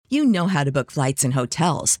You know how to book flights and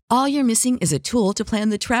hotels. All you're missing is a tool to plan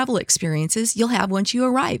the travel experiences you'll have once you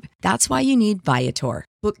arrive. That's why you need Viator.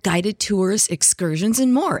 Book guided tours, excursions,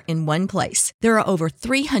 and more in one place. There are over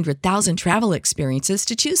 300,000 travel experiences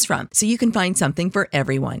to choose from, so you can find something for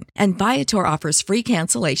everyone. And Viator offers free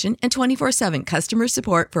cancellation and 24/7 customer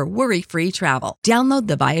support for worry-free travel. Download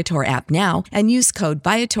the Viator app now and use code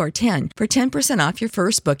Viator10 for 10% off your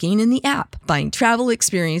first booking in the app. Find travel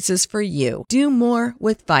experiences for you. Do more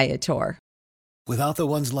with Viator. Without the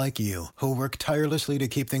ones like you, who work tirelessly to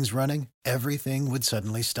keep things running, everything would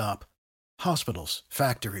suddenly stop. Hospitals,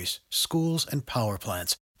 factories, schools, and power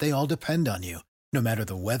plants, they all depend on you. No matter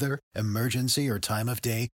the weather, emergency, or time of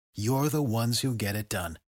day, you're the ones who get it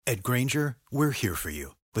done. At Grainger, we're here for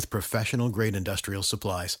you with professional-grade industrial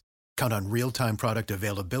supplies. Count on real-time product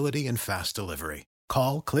availability and fast delivery.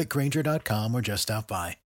 Call, click Grainger.com, or just stop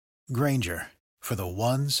by. Grainger, for the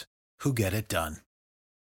ones who get it done.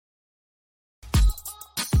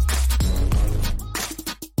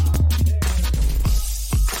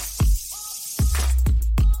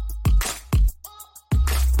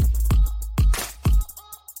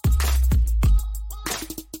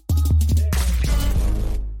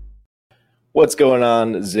 What's going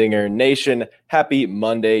on, Zinger Nation? Happy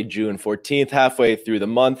Monday, June 14th, halfway through the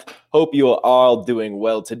month. Hope you are all doing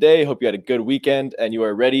well today. Hope you had a good weekend and you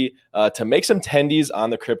are ready to make some tendies on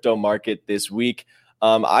the crypto market this week.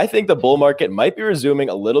 I think the bull market might be resuming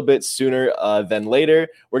a little bit sooner than later.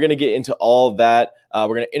 We're going to get into all that. We're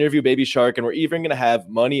going to interview Baby Shark, and we're even going to have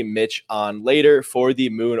Money Mitch on later for the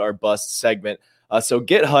Moon or Bust segment. So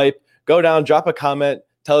get hype, go down, drop a comment.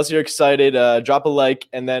 Tell us you're excited, drop a like,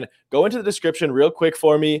 and then go into the description real quick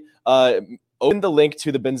for me. Open the link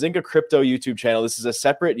to the Benzinga Crypto YouTube channel. This is a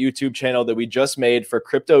separate YouTube channel that we just made for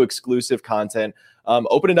crypto exclusive content.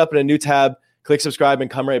 Open it up in a new tab, click subscribe,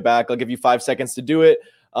 and come right back. I'll give you 5 seconds to do it.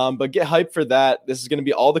 But get hyped for that. This is going to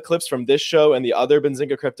be all the clips from this show, and the other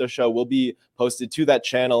Benzinga Crypto show will be posted to that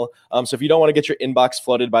channel. So if you don't want to get your inbox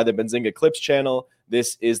flooded by the Benzinga Clips channel,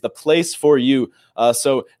 this is the place for you.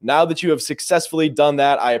 So now that you have successfully done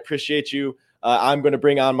that, I appreciate you. I'm going to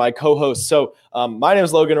bring on my co-host. So my name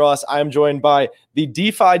is Logan Ross. I'm joined by the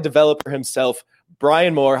DeFi developer himself,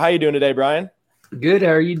 Brian Moore. How you doing today, Brian? Good.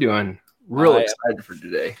 How are you doing? Real excited for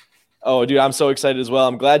today. Oh, dude, I'm so excited as well.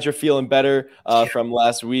 I'm glad you're feeling better from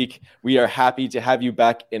last week. We are happy to have you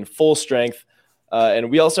back in full strength. And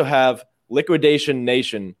we also have Liquidation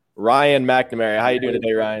Nation, Ryan McNamara. How you doing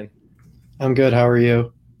today, Ryan? I'm good. How are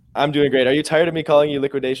you? I'm doing great. Are you tired of me calling you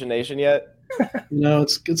Liquidation Nation yet? No,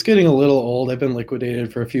 it's getting a little old. I've been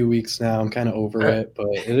liquidated for a few weeks now. I'm kind of over it, but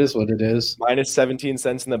it is what it is. Minus 17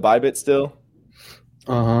 cents in the Bybit still?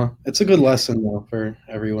 It's a good lesson, though, for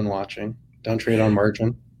everyone watching. Don't trade on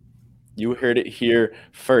margin. You heard it here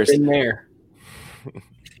first. In there.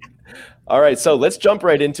 All right, so let's jump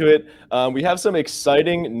right into it. We have some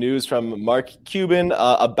exciting news from Mark Cuban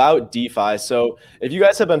about DeFi. So if you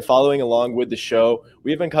guys have been following along with the show,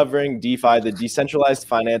 we've been covering DeFi, the decentralized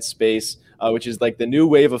finance space, which is like the new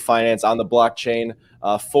wave of finance on the blockchain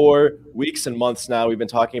for weeks and months now. We've been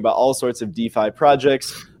talking about all sorts of DeFi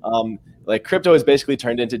projects. Like crypto has basically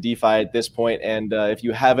turned into DeFi at this point. And if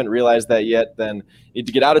you haven't realized that yet, then you need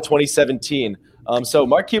to get out of 2017. So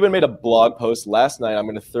Mark Cuban made a blog post last night. I'm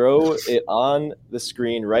going to throw it on the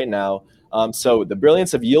screen right now. So the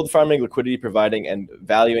brilliance of yield farming, liquidity providing, and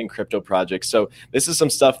valuing crypto projects. So this is some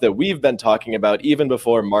stuff that we've been talking about even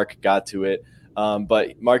before Mark got to it.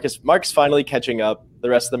 But Mark's finally catching up. The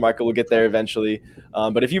rest of the market will get there eventually.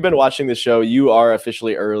 But if you've been watching the show, you are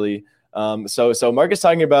officially early. So Mark is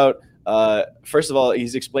talking about, first of all,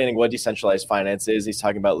 he's explaining what decentralized finance is. He's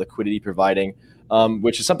talking about liquidity providing,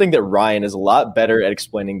 which is something that Ryan is a lot better at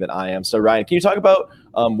explaining than I am. So Ryan, can you talk about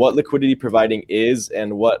what liquidity providing is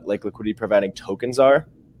and what like liquidity providing tokens are?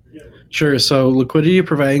 Sure. So liquidity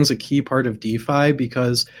providing is a key part of DeFi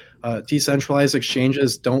because decentralized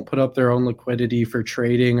exchanges don't put up their own liquidity for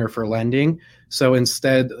trading or for lending. So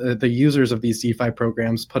instead, the users of these DeFi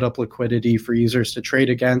programs put up liquidity for users to trade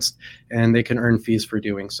against, and they can earn fees for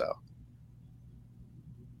doing so.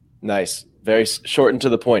 Nice. Very short and to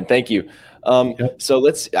the point. Thank you. Yep. So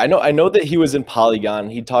I know that he was in Polygon.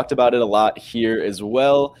 He talked about it a lot here as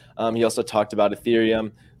well. He also talked about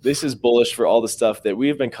Ethereum. This is bullish for all the stuff that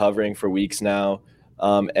we've been covering for weeks now.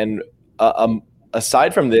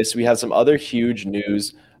 Aside from this, we have some other huge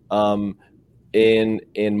news in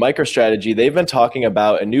MicroStrategy. They've been talking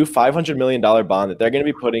about a new $500 million bond that they're going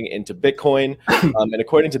to be putting into Bitcoin. And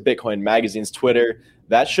according to Bitcoin Magazine's Twitter,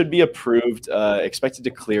 that should be approved, expected to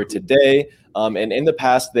clear today. And in the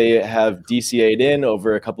past, they have DCA'd in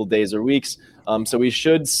over a couple days or weeks. So we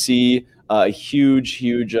should see a huge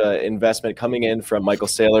investment coming in from Michael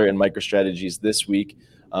Saylor and MicroStrategies this week,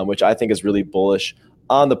 which I think is really bullish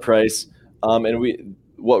on the price.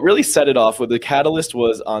 What really set it off with the catalyst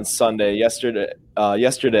was on Sunday. Yesterday,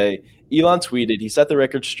 Elon tweeted, he set the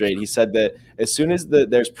record straight. He said that as soon as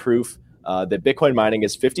there's proof that Bitcoin mining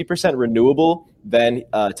is 50% renewable, then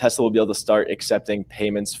Tesla will be able to start accepting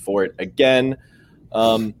payments for it again.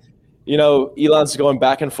 Elon's going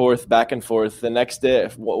back and forth. The next day,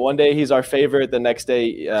 one day he's our favorite. The next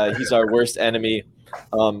day, he's our worst enemy.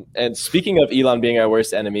 And speaking of Elon being our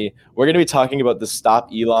worst enemy, we're going to be talking about the Stop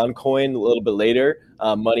Elon coin a little bit later.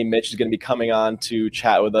 Money Mitch is going to be coming on to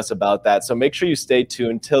chat with us about that. So make sure you stay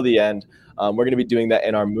tuned till the end. We're going to be doing that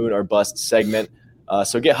in our Moon or Bust segment.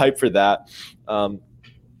 So get hyped for that.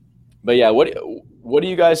 But yeah, what do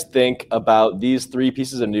you guys think about these three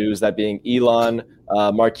pieces of news, that being Elon,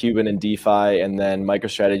 Mark Cuban and DeFi, and then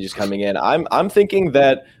MicroStrategies coming in? I'm thinking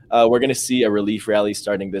that we're going to see a relief rally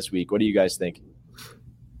starting this week. What do you guys think?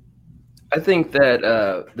 I think that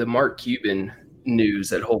the Mark Cuban news,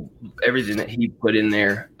 that whole everything that he put in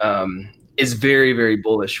there, is very, very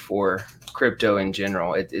bullish for crypto in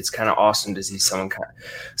general. It's kind of awesome to see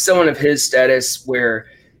someone of his status, where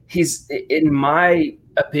he's, in my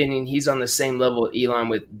opinion, he's on the same level with Elon,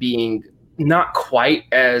 with being not quite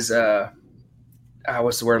as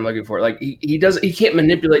what's the word I'm looking for? Like he can't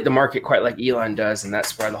manipulate the market quite like Elon does, and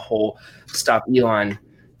that's why the whole Stop Elon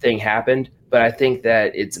thing happened. But I think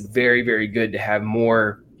that it's very, very good to have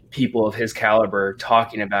more people of his caliber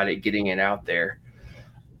talking about it, getting it out there.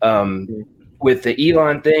 With the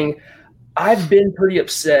Elon thing, I've been pretty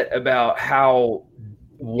upset about how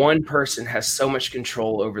one person has so much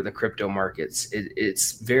control over the crypto markets.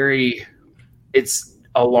 It's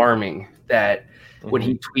alarming that when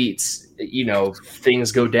he tweets,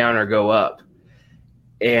 things go down or go up.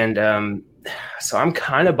 And so I'm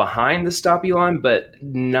kind of behind the Stop Elon, but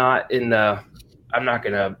I'm not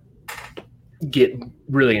going to get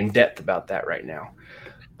really in depth about that right now.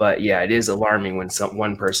 But yeah, it is alarming when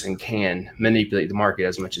one person can manipulate the market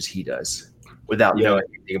as much as he does without knowing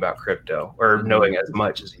anything about crypto, or knowing as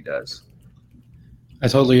much as he does. I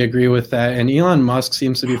totally agree with that. And Elon Musk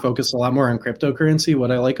seems to be focused a lot more on cryptocurrency.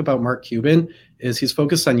 What I like about Mark Cuban is he's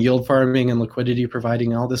focused on yield farming and liquidity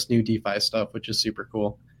providing, all this new DeFi stuff, which is super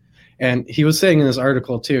cool. And he was saying in his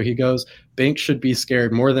article too, he goes, banks should be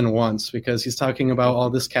scared more than once, because he's talking about all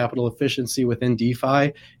this capital efficiency within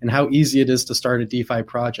DeFi and how easy it is to start a DeFi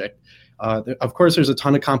project. Of course, there's a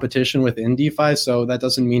ton of competition within DeFi, so that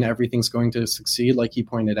doesn't mean everything's going to succeed, like he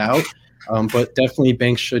pointed out. But definitely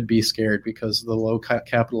banks should be scared because of the low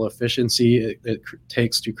capital efficiency it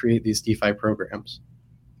takes to create these DeFi programs.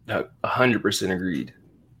 100% agreed.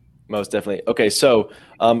 Most definitely. Okay, so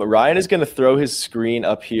Ryan is going to throw his screen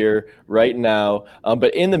up here right now.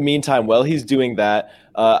 But in the meantime, while he's doing that,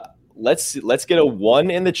 let's get a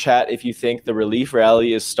 1 in the chat if you think the relief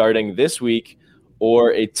rally is starting this week,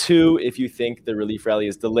 or a 2 if you think the relief rally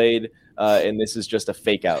is delayed and this is just a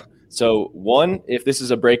fake out. So 1 if this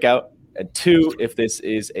is a breakout, and 2 if this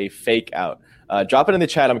is a fake out. Drop it in the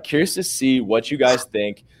chat. I'm curious to see what you guys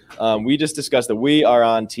think. We just discussed that we are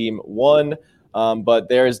on team 1. But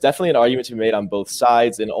there is definitely an argument to be made on both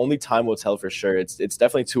sides, and only time will tell for sure. It's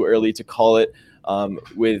definitely too early to call it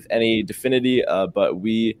with any definity. But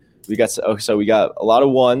we got a lot of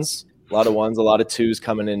 1s, a lot of 2s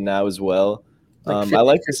coming in now as well. I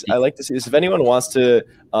like to see this. If anyone wants to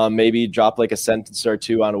maybe drop like a sentence or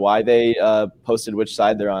 2 on why they posted which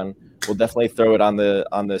side they're on, we'll definitely throw it on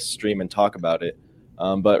the stream and talk about it.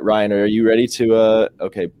 But Ryan, are you ready to?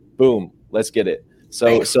 Okay, boom, let's get it. So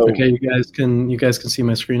okay, you guys can see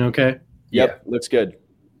my screen, okay? Yep, looks good.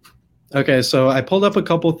 Okay, so I pulled up a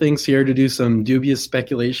couple things here to do some dubious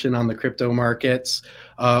speculation on the crypto markets.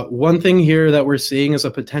 One thing here that we're seeing is a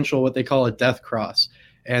potential what they call a death cross,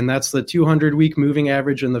 and that's the 200-week moving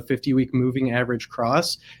average and the 50-week moving average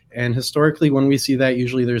cross. And historically, when we see that,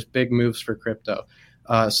 usually there's big moves for crypto.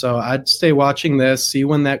 So I'd stay watching this, see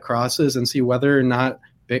when that crosses, and see whether or not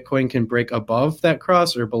Bitcoin can break above that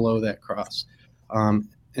cross or below that cross.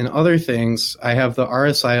 And other things, I have the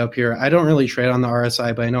RSI up here. I don't really trade on the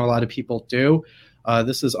RSI, but I know a lot of people do.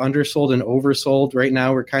 This is undersold and oversold. Right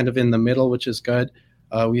now, we're kind of in the middle, which is good.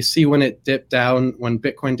 We see when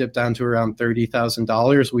Bitcoin dipped down to around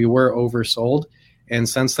 $30,000, we were oversold. And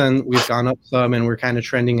since then, we've gone up some and we're kind of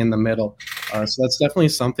trending in the middle. So that's definitely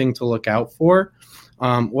something to look out for.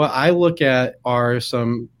 What I look at are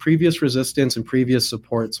some previous resistance and previous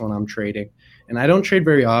supports when I'm trading. And I don't trade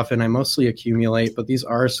very often. I mostly accumulate, but these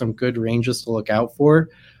are some good ranges to look out for.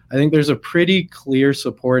 I think there's a pretty clear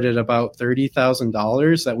support at about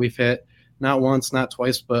 $30,000 that we've hit not once, not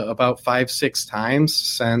twice, but about 5-6 times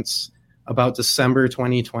since about December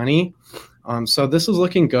 2020. So this is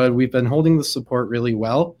looking good. We've been holding the support really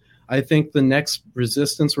well. I think the next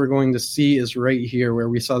resistance we're going to see is right here, where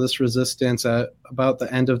we saw this resistance at about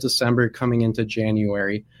the end of December coming into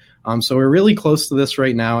January. So we're really close to this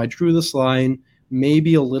right now. I drew this line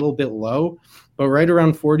maybe a little bit low, but right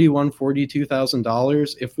around $41,000,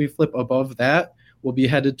 $42,000. If we flip above that, we'll be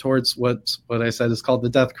headed towards what I said is called the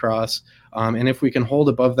death cross. And if we can hold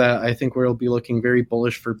above that, I think we'll be looking very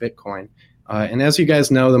bullish for Bitcoin. And as you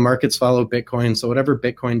guys know, the markets follow Bitcoin. So whatever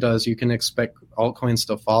Bitcoin does, you can expect altcoins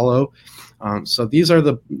to follow. So these are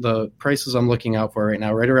the prices I'm looking out for right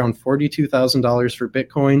now, right around $42,000 for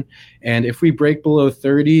Bitcoin. And if we break below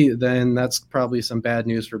 30, then that's probably some bad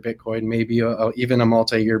news for Bitcoin, maybe even a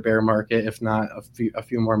multi-year bear market, if not a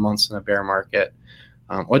few more months in a bear market.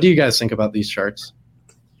 What do you guys think about these charts?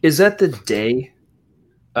 Is that the day?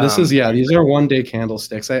 These are 1-day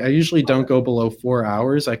candlesticks. I usually don't go below 4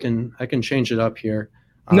 hours. I can change it up here.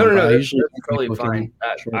 No, that's totally fine.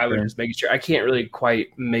 I was just making sure. I can't really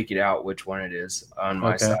quite make it out which one it is on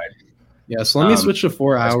my side. Yeah, so let me switch to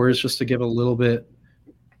 4 hours just to give a little bit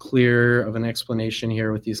clearer of an explanation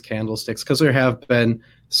here with these candlesticks, because there have been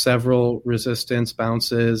several resistance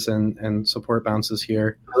bounces and support bounces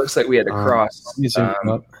here. It looks like we had a cross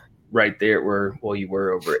right there where, you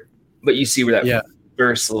were over it. But you see where that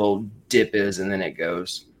first little dip is, and then it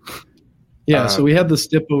goes. Yeah, so we had this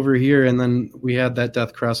dip over here, and then we had that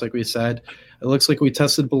death cross, like we said. It looks like we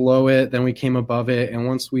tested below it, then we came above it, and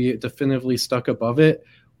once we definitively stuck above it,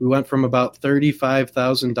 we went from about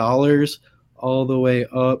 $35,000 all the way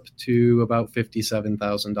up to about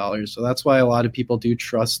 $57,000. So that's why a lot of people do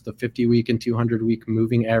trust the 50-week and 200-week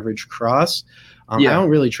moving average cross. I don't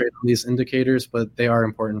really trade on these indicators, but they are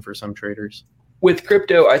important for some traders. With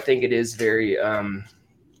crypto, I think it is very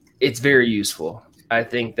it's very useful. I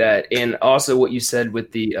think that, and also what you said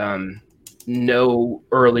with the no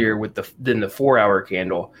earlier than the 4-hour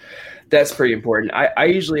candle, that's pretty important. I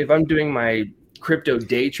usually, if I'm doing my crypto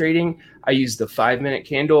day trading, I use the 5-minute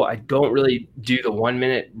candle. I don't really do the 1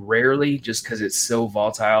 minute, rarely, just because it's so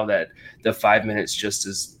volatile that the 5 minutes just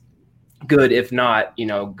is good. If not,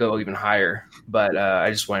 go even higher. But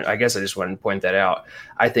I just wanted to point that out.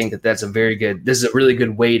 I think that this is a really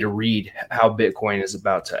good way to read how Bitcoin is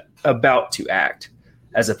about to act,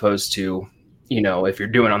 as opposed to, if you're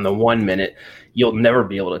doing on the 1 minute, you'll never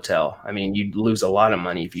be able to tell. I mean, you'd lose a lot of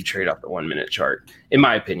money if you trade off the 1 minute chart, in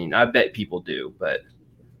my opinion. I bet people do, but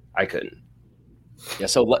I couldn't. Yeah,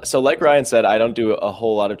 so like Ryan said, I don't do a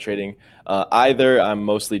whole lot of trading either. I'm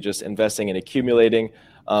mostly just investing and accumulating,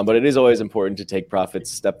 but it is always important to take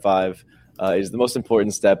profits. Step 5 is the most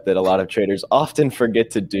important step that a lot of traders often forget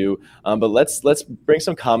to do. But let's bring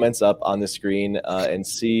some comments up on the screen and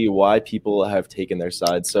see why people have taken their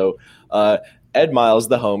side. So Ed Miles,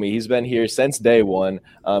 the homie, he's been here since day one.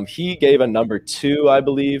 He gave a number 2, I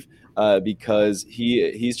believe, because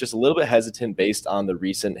he's just a little bit hesitant based on the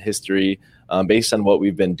recent history, based on what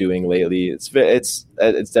we've been doing lately. It's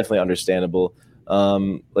definitely understandable.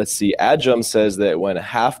 Let's see. Adjum says that when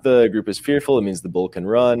half the group is fearful, it means the bull can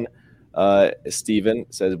run. Steven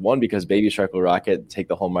says 1, because Baby Shark will rocket, take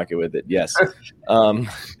the whole market with it. Yes. Awesome.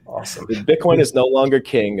 Bitcoin is no longer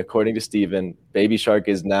king, according to Steven. Baby Shark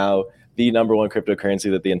is now the number 1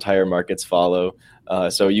 cryptocurrency that the entire markets follow.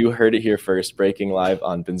 So you heard it here first, breaking live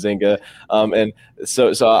on Benzinga. And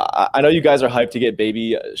so I know you guys are hyped to get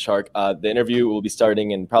Baby Shark. The interview will be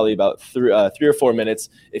starting in probably about 3 or 4 minutes.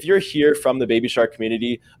 If you're here from the Baby Shark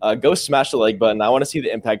community, go smash the like button. I want to see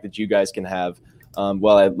the impact that you guys can have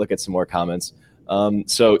while I look at some more comments.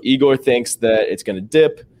 So Igor thinks that it's going to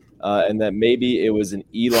dip and that maybe it was an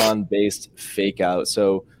Elon-based fake out.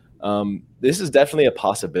 So this is definitely a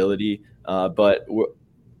possibility, but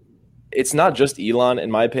it's not just Elon,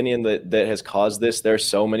 in my opinion, that has caused this. There are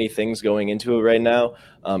so many things going into it right now.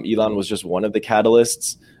 Elon was just one of the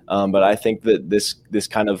catalysts, but I think that this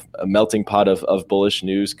kind of a melting pot of bullish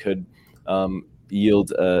news could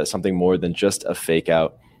yield something more than just a fake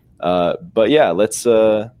out. But yeah, let's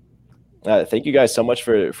thank you guys so much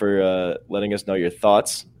for letting us know your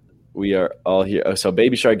thoughts. We are all here. Oh, so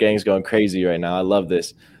Baby Shark Gang is going crazy right now. I love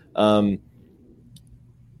this. You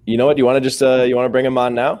know what? You want to bring him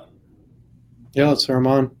on now? Yeah, let's throw him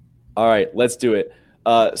on. All right, let's do it.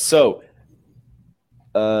 So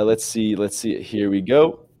let's see. Here we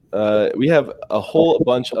go. We have a whole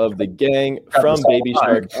bunch of the gang from Baby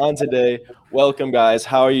Shark on today. Welcome, guys.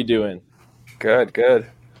 How are you doing? Good, man.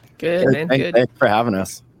 Good. Thanks for having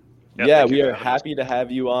us. Yeah, we are happy to have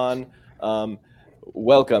you on.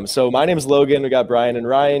 Welcome. So my name is Logan. We got Brian and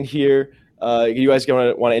Ryan here. You guys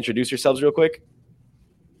want to introduce yourselves real quick?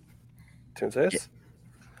 Toonses?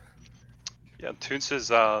 Yeah,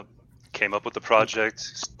 Toonses came up with the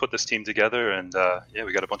project, put this team together, and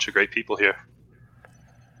we got a bunch of great people here.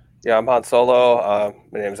 Yeah, I'm Han Solo.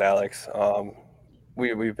 My name's Alex.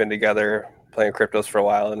 We've been together playing cryptos for a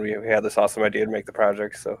while, and we had this awesome idea to make the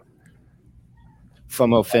project. So,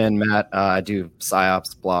 FOMO Finn, Matt. I do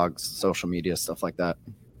psyops, blogs, social media, stuff like that.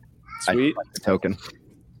 Sweet. I like the token.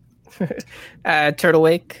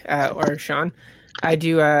 Turtlewake or Sean. I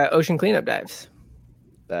do ocean cleanup dives.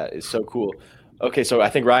 That is so cool. Okay, so I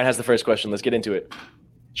think Ryan has the first question. Let's get into it.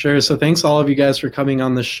 Sure. So thanks all of you guys for coming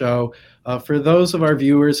on the show. For those of our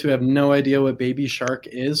viewers who have no idea what Baby Shark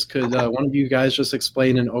is, could one of you guys just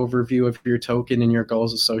explain an overview of your token and your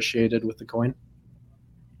goals associated with the coin?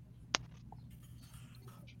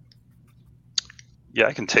 Yeah,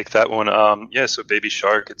 I can take that one. So Baby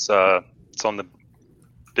Shark, it's on the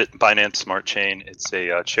Binance Smart Chain. It's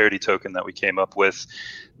a charity token that we came up with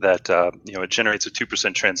that it generates a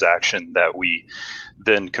 2% transaction that we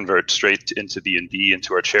then convert straight into BNB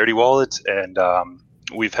into our charity wallet. And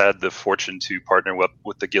we've had the fortune to partner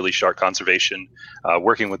with the Gili Shark Conservation,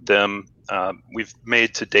 working with them. We've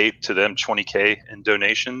made to date to them $20K in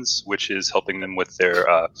donations, which is helping them with their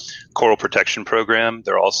coral protection program.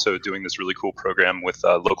 They're also doing this really cool program with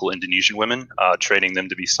local Indonesian women, training them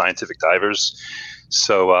to be scientific divers.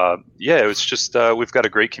 So, it was just we've got a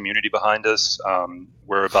great community behind us.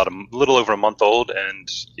 We're about a little over a month old, and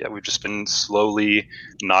we've just been slowly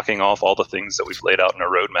knocking off all the things that we've laid out in our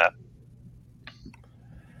roadmap.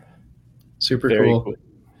 Super Very cool.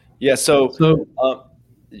 Yeah, so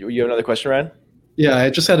you have another question, Ryan? Yeah, I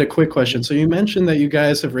just had a quick question. So you mentioned that you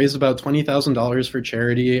guys have raised about $20,000 for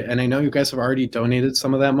charity, and I know you guys have already donated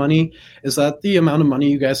some of that money. Is that the amount of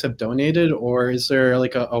money you guys have donated, or is there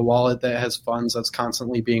like a wallet that has funds that's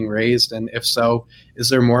constantly being raised? And if so, is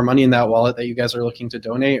there more money in that wallet that you guys are looking to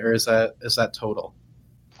donate, or is that total?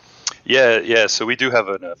 Yeah. So we do have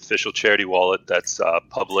an official charity wallet that's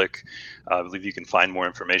public. I believe you can find more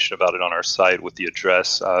information about it on our site with the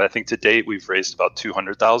address. I think to date we've raised about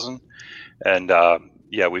 $200,000,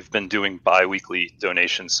 and we've been doing bi-weekly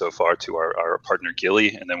donations so far to our partner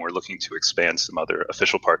Gili, and then we're looking to expand some other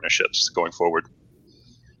official partnerships going forward.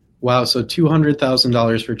 Wow, so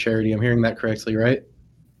 $200,000 for charity. I'm hearing that correctly, right?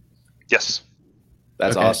 Yes.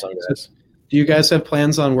 That's awesome, guys. Do you guys have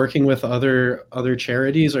plans on working with other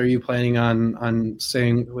charities, or are you planning on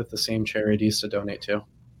staying with the same charities to donate to?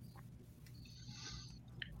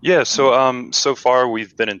 Yeah, so far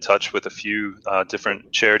we've been in touch with a few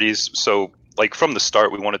different charities. So like from the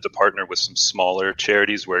start, we wanted to partner with some smaller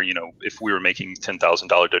charities where, if we were making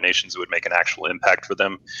 $10,000 donations, it would make an actual impact for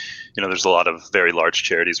them. There's a lot of very large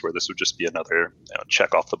charities where this would just be another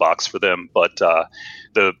check off the box for them. But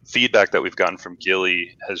the feedback that we've gotten from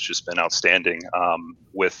Gili has just been outstanding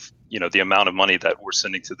with, the amount of money that we're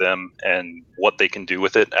sending to them and what they can do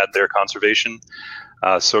with it at their conservation.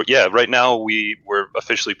 Right now we're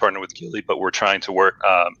officially partnered with Gili, but we're trying to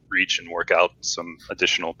reach and work out some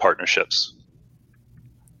additional partnerships.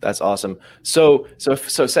 That's awesome. So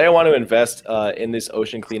say I want to invest in this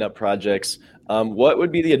ocean cleanup projects. What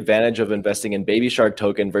would be the advantage of investing in Baby Shark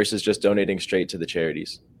token versus just donating straight to the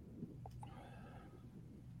charities?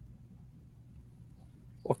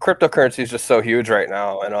 Well, cryptocurrency is just so huge right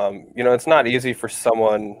now, and it's not easy for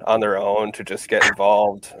someone on their own to just get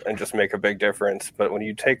involved and just make a big difference. But when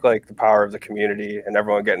you take like the power of the community and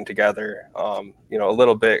everyone getting together, a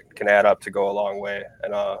little bit can add up to go a long way,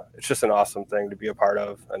 and it's just an awesome thing to be a part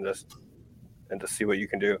of and to see what you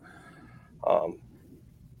can do.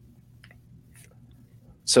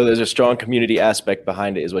 So there's a strong community aspect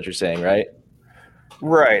behind it, is what you're saying, right?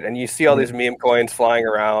 Right, and you see all these meme coins flying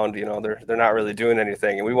around. They're not really doing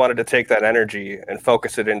anything, and we wanted to take that energy and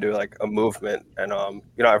focus it into like a movement. And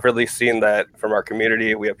I've really seen that from our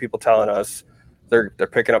community. We have people telling us they're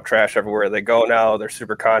picking up trash everywhere they go now. They're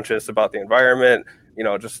super conscious about the environment.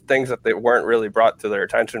 Just things that they weren't really brought to their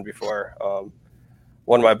attention before.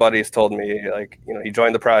 One of my buddies told me he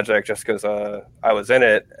joined the project just because I was in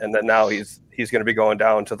it, and then now he's going to be going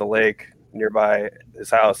down to the lake nearby his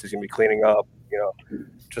house. He's going to be cleaning up.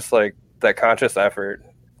 Just like that conscious effort.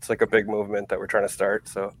 It's like a big movement that we're trying to start.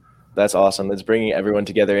 So that's awesome. That's bringing everyone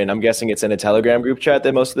together. And I'm guessing it's in a Telegram group chat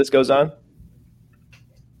that most of this goes on.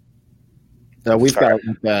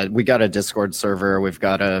 We got a Discord server. We've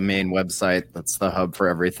got a main website that's the hub for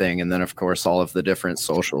everything. And then, of course, all of the different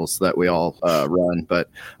socials that we all run. But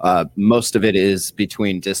most of it is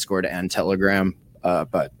between Discord and Telegram.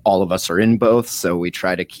 But all of us are in both. So we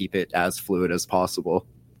try to keep it as fluid as possible.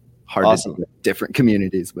 Hard to do with different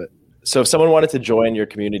communities, but So if someone wanted to join your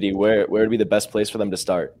community, where would be the best place for them to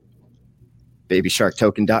start?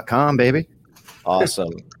 BabySharkToken.com, baby.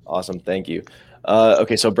 Awesome. Thank you.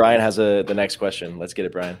 Okay, so Brian has the next question. Let's get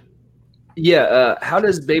it, Brian. Yeah, how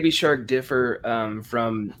does Baby Shark differ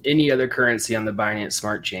from any other currency on the Binance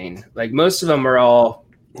Smart Chain? Like most of them are all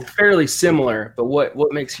fairly similar, but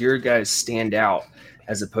what makes your guys stand out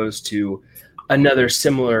as opposed to another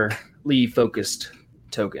similarly focused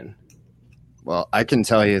token? Well, I can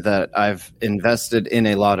tell you that I've invested in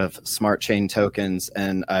a lot of smart chain tokens,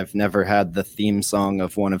 and I've never had the theme song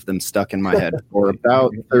of one of them stuck in my head for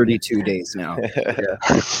about 32 days now.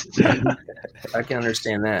 Yeah. I can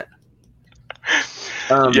understand that.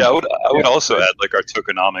 I would also add like our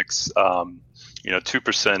tokenomics.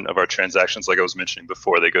 2% of our transactions, like I was mentioning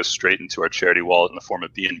before, they go straight into our charity wallet in the form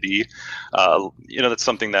of BNB. That's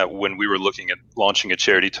something that when we were looking at launching a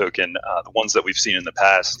charity token, the ones that we've seen in the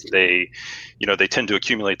past, they tend to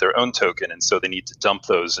accumulate their own token, and so they need to dump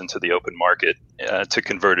those into the open market to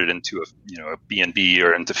convert it into a BNB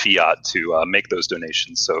or into fiat to make those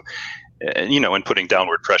donations. So. And putting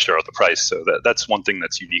downward pressure on the price. So that's one thing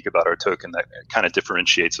that's unique about our token that kind of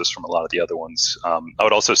differentiates us from a lot of the other ones. I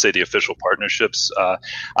would also say the official partnerships.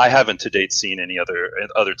 I haven't to date seen any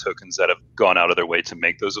other tokens that have gone out of their way to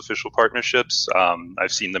make those official partnerships.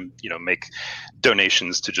 I've seen them, make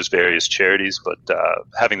donations to just various charities, but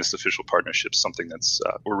having this official partnership is something that's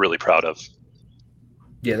we're really proud of.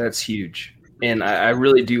 Yeah, that's huge. And I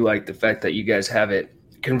really do like the fact that you guys have it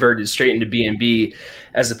converted straight into BNB,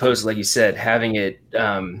 as opposed to, like you said, having it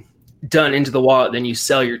done into the wallet. Then you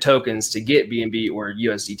sell your tokens to get BNB or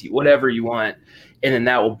USDT, whatever you want, and then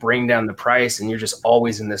that will bring down the price. And you're just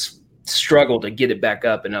always in this struggle to get it back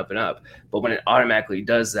up and up and up. But when it automatically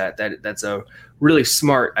does that's a really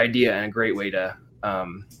smart idea and a great way to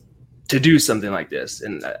do something like this.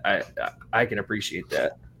 And I can appreciate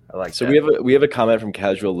that. I like so that. we have a comment from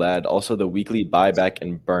Casual Lad. Also, the weekly buyback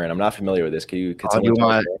and burn. I'm not familiar with this. Can you continue?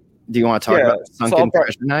 Do you want to talk about Sunken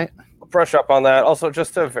Treasure Night? Brush up on that. Also,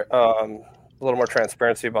 just to a little more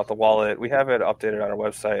transparency about the wallet. We have it updated on our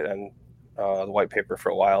website and the white paper for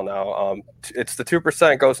a while now. It's the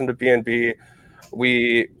 2% goes into BNB.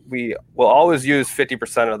 We will always use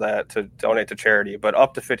 50% of that to donate to charity, but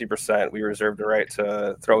up to 50%, we reserve the right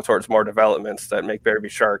to throw towards more developments that make Baby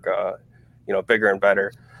Shark, bigger and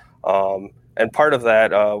better. And part of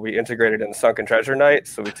that, we integrated in Sunken Treasure Night.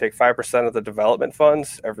 So we take 5% of the development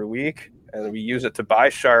funds every week, and we use it to buy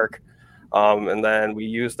Shark. And then we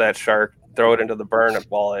use that Shark, throw it into the burn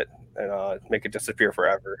wallet, and make it disappear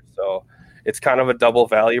forever. So it's kind of a double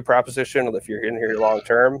value proposition if you're in here long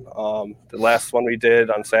term. The last one we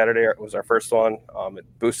did on Saturday was our first one. It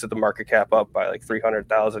boosted the market cap up by like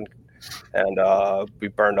 300,000, and we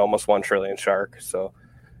burned almost 1 trillion Shark. So,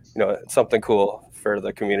 it's something cool for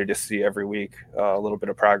the community to see every week, a little bit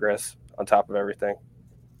of progress on top of everything.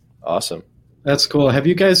 Awesome. That's cool. Have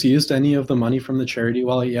you guys used any of the money from the charity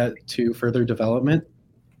wallet yet to further development?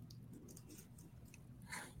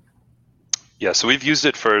 Yeah, so we've used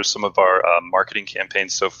it for some of our marketing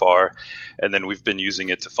campaigns so far, and then we've been using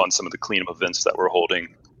it to fund some of the cleanup events that we're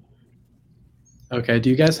holding. Okay.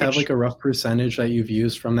 Do you guys have like a rough percentage that you've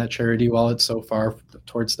used from that charity wallet so far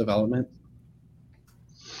towards development?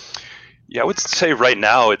 Yeah, I would say right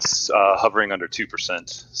now it's hovering under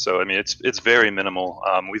 2%. So, I mean, it's very minimal.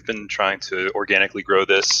 We've been trying to organically grow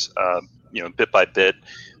this, bit by bit.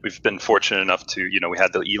 We've been fortunate enough to, we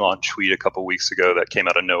had the Elon tweet a couple weeks ago that came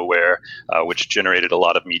out of nowhere, which generated a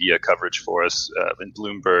lot of media coverage for us in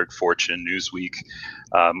Bloomberg, Fortune, Newsweek.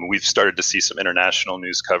 We've started to see some international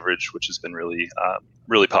news coverage, which has been really,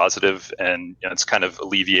 really positive, and it's kind of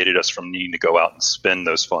alleviated us from needing to go out and spend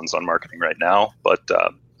those funds on marketing right now. But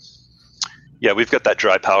yeah, we've got that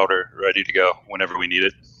dry powder ready to go whenever we need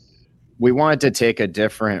it. We wanted to take a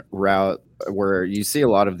different route where you see a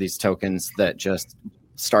lot of these tokens that just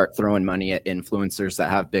start throwing money at influencers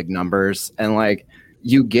that have big numbers. And like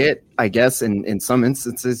you get, I guess, in some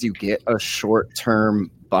instances, you get a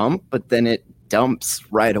short-term bump, but then it dumps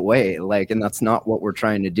right away. And that's not what we're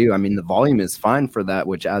trying to do. I mean, the volume is fine for that,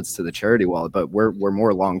 which adds to the charity wallet, but we're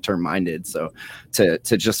more long-term minded. So to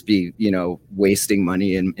just be, wasting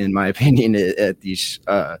money, in my opinion, at these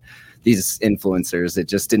influencers, it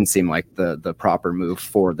just didn't seem like the proper move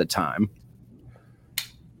for the time.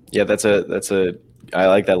 Yeah, I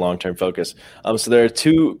like that long-term focus. So there are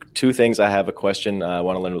two things I have a question I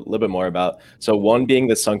want to learn a little bit more about. So one being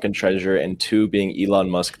the sunken treasure, and two being Elon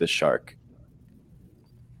Musk the shark.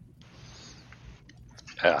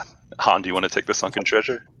 Yeah. Han, do you want to take the sunken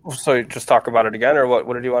treasure? So you just talk about it again, or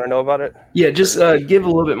what did you want to know about it? Yeah, just give a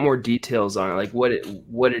little bit more details on it, like what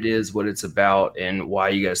it is, what it's about, and why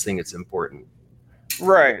you guys think it's important.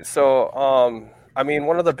 Right. So, I mean,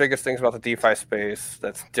 one of the biggest things about the DeFi space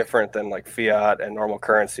that's different than like fiat and normal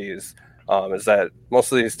currencies is that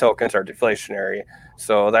most of these tokens are deflationary.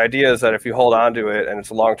 So the idea is that if you hold on to it and it's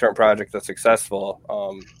a long-term project that's successful,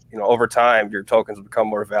 over time your tokens become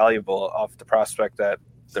more valuable off the prospect that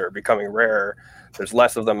they're becoming rarer. There's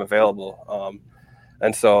less of them available.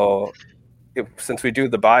 And so since we do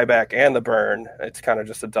the buyback and the burn, it's kind of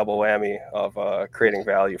just a double whammy of creating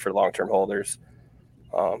value for long-term holders.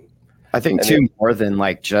 I think too, more than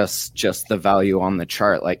like just the value on the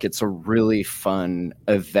chart, like it's a really fun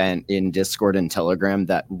event in Discord and Telegram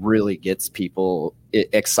that really gets people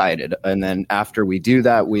excited. And then after we do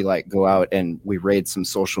that, we like go out and we raid some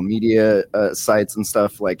social media sites and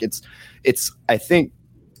stuff. Like it's I think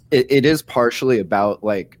it is partially about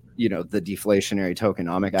like, the deflationary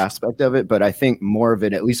tokenomic aspect of it. But I think more of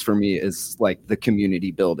it, at least for me, is like the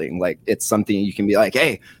community building. Like it's something you can be like,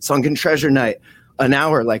 hey, sunken treasure night. An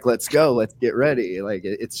hour, like let's go, let's get ready. Like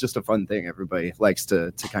it's just a fun thing. Everybody likes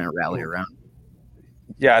to kind of rally around.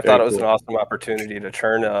 Yeah, I thought it was an awesome opportunity to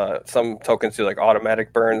turn some tokens to like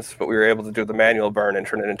automatic burns, but we were able to do the manual burn and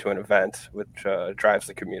turn it into an event, which drives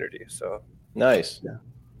the community. So nice. Yeah,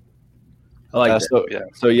 I like that.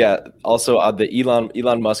 So yeah. Also, the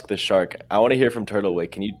Elon Musk, the shark. I want to hear from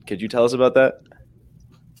Turtlewick. Could you tell us about that?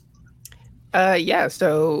 Yeah.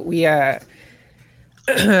 So we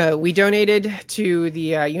we donated to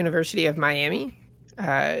the University of Miami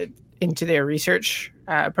into their research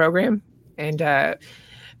program, and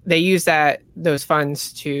they use those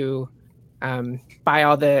funds to buy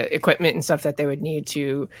all the equipment and stuff that they would need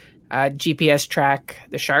to GPS track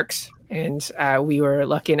the sharks. And we were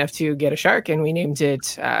lucky enough to get a shark, and we named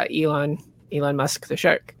it Elon Musk the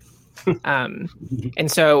shark.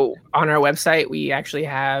 And so on our website, we actually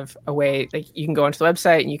have a way, like you can go onto the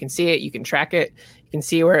website and you can see it, you can track it, you can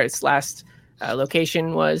see where its last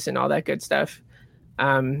location was and all that good stuff.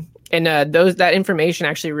 And that information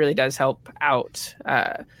actually really does help out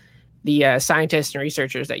the scientists and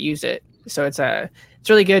researchers that use it. So it's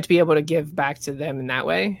really good to be able to give back to them in that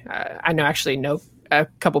way. I know a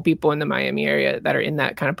couple people in the Miami area that are in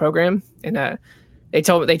that kind of program, and they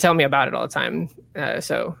tell me about it all the time.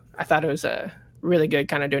 So I thought it was a really good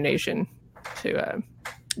kind of donation to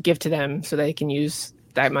give to them so they can use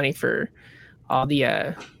that money for all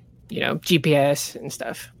the GPS and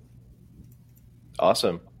stuff.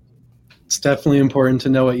 Awesome. It's definitely important to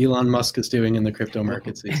know what Elon Musk is doing in the crypto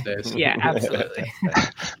markets these days. Yeah, absolutely.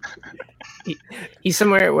 He's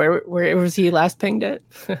somewhere. Where was he last pinged at?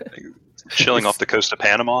 Chilling off the coast of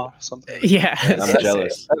Panama or something? Yeah. I'm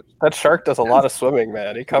jealous. That shark does a lot of swimming,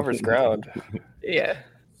 man. He covers ground. Yeah.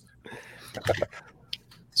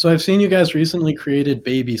 So I've seen you guys recently created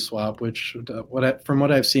Baby Swap, which from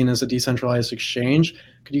what I've seen is a decentralized exchange.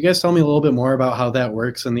 Could you guys tell me a little bit more about how that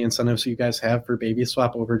works and the incentives you guys have for Baby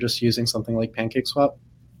Swap over just using something like PancakeSwap?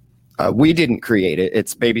 We didn't create it.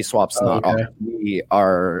 It's Baby Swap's not. Okay. We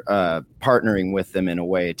are partnering with them in a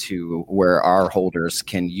way to where our holders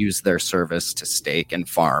can use their service to stake and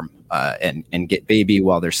farm and get Baby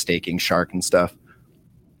while they're staking Shark and stuff.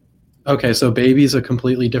 Okay, so Baby's a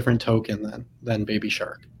completely different token than Baby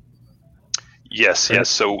Shark. Yes.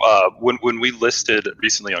 So when we listed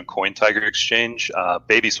recently on CoinTiger Exchange,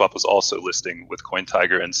 BabySwap was also listing with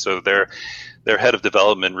CoinTiger, and so their head of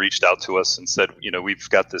development reached out to us and said, we've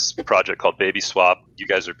got this project called BabySwap. You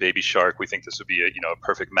guys are Baby Shark. We think this would be a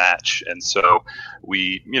perfect match. And so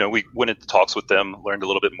we went into talks with them, learned a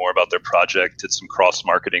little bit more about their project, did some cross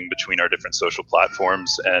marketing between our different social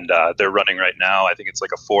platforms, and they're running right now. I think it's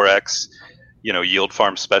like a 4x. Yield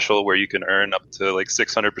farm special where you can earn up to like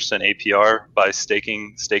 600% APR by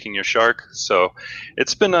staking your shark. So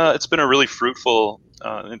it's been a really fruitful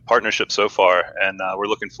partnership so far, and we're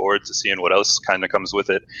looking forward to seeing what else kind of comes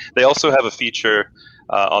with it. They also have a feature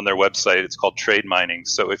on their website. It's called trade mining.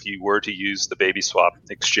 So if you were to use the BabySwap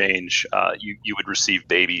exchange, you would receive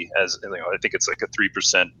Baby as I think it's like a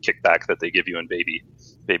 3% kickback that they give you in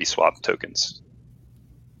BabySwap tokens.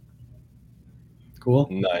 Cool.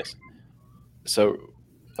 Nice. So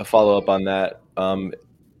a follow-up on that, Ryan,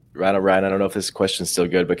 I don't know if this question's still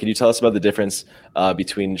good, but can you tell us about the difference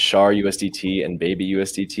between Char USDT and Baby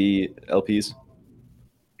USDT LPs?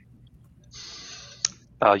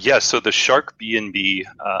 So the Shark BNB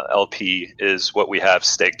LP is what we have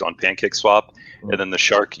staked on PancakeSwap, and then the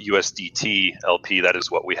Shark USDT LP, that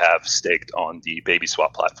is what we have staked on the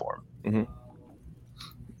BabySwap platform. Mm-hmm.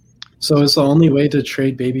 So is the only way to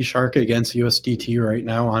trade Baby Shark against USDT right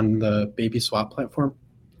now on the Baby Swap platform?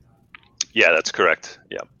 Yeah, that's correct.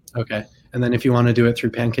 Yeah. Okay. And then if you want to do it through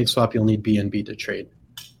Pancake Swap, you'll need BNB to trade.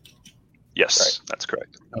 Yes, Right. that's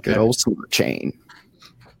correct. Okay. Good old smart chain.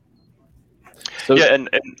 So Yeah, and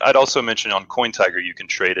I'd also mention on CoinTiger, you can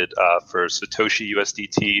trade it for Satoshi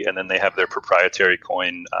USDT, and then they have their proprietary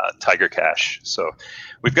coin, Tiger Cash. So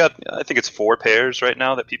we've got, I think it's 4 pairs right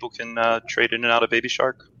now that people can trade in and out of Baby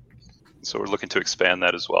Shark. So we're looking to expand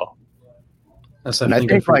that as well. That's And I definitely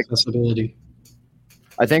good think, for like, accessibility.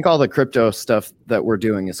 I think all the crypto stuff that we're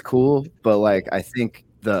doing is cool, but like I think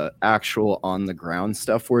the actual on the ground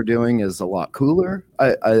stuff we're doing is a lot cooler.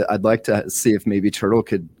 I'd like to see if maybe Turtle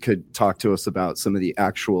could talk to us about some of the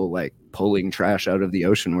actual like pulling trash out of the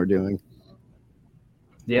ocean we're doing.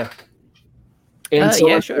 Yeah. And Yeah,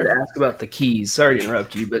 someone sure. said ask about the keys. Sorry to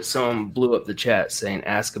interrupt you, but someone blew up the chat saying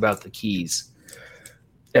ask about the keys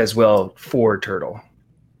as well for Turtle.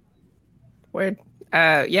 Weird.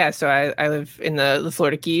 Yeah, so I live in the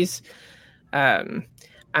Florida Keys. I'm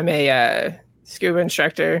a scuba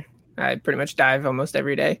instructor. I pretty much dive almost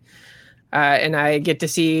every day. And I get to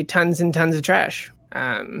see tons and tons of trash.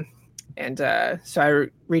 So I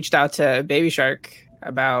reached out to Baby Shark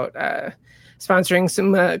about sponsoring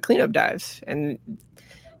some cleanup dives. And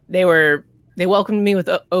they welcomed me with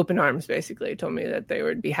open arms, basically. Told me that they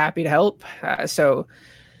would be happy to help. So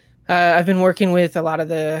I've been working with a lot of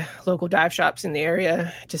the local dive shops in the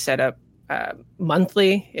area to set up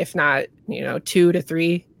monthly, if not, 2 to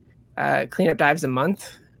 3 cleanup dives a month.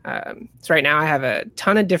 So right now I have a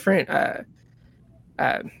ton of different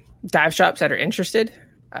dive shops that are interested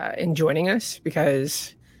in joining us,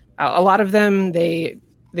 because a lot of them, they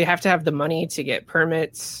have to have the money to get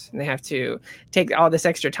permits, and they have to take all this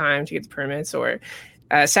extra time to get the permits, or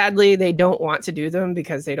sadly they don't want to do them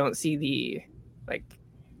because they don't see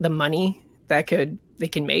the money that they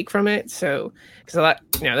can make from it. So, because a lot,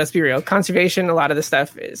 let's be real, conservation, a lot of the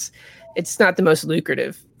stuff it's not the most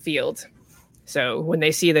lucrative field. So when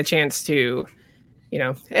they see the chance to,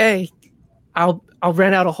 hey, I'll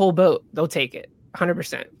rent out a whole boat, they'll take it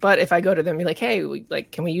 100%. But if I go to them and be like, hey,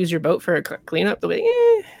 can we use your boat for a cleanup? They'll be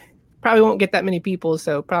like, probably won't get that many people,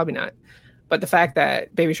 so probably not. But the fact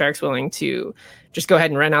that Baby Shark's willing to just go ahead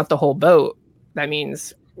and rent out the whole boat, that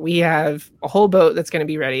means we have a whole boat that's going to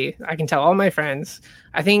be ready. I can tell all my friends.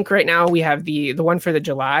 I think right now we have the one for the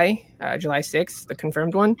July 6th, the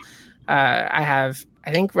confirmed one. I have,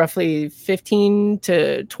 I think, roughly 15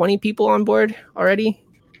 to 20 people on board already.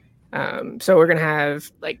 So we're going to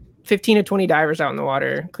have like 15 to 20 divers out in the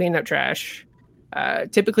water, cleaning up trash.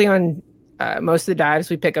 Typically on most of the dives,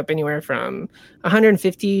 we pick up anywhere from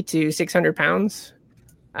 150 to 600 pounds.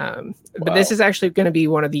 But this is actually going to be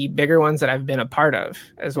one of the bigger ones that I've been a part of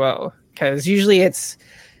as well. Because usually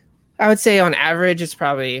I would say on average, it's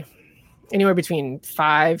probably anywhere between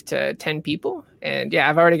 5 to 10 people. And yeah,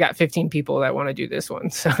 I've already got 15 people that want to do this one.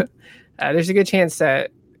 So there's a good chance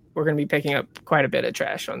that we're going to be picking up quite a bit of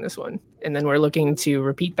trash on this one. And then we're looking to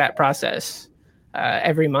repeat that process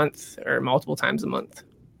every month or multiple times a month.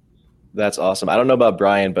 That's awesome. I don't know about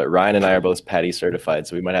Brian, but Ryan and I are both Patty certified,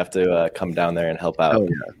 so we might have to come down there and help out. Oh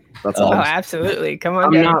yeah, that's Oh, awesome. absolutely. Come on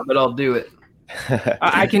I'm down. not, but I'll do it.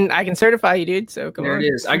 I can certify you, dude. So come There on. it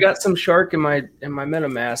is. I got some shark in my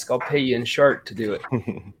MetaMask. I'll pay you in shark to do it.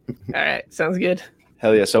 All right. Sounds good.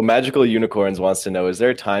 Hell yeah. So Magical Unicorns wants to know, is there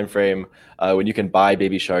a time frame when you can buy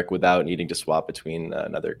Baby Shark without needing to swap between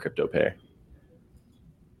another crypto pair?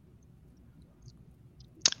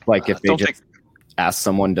 Like if they don't just ask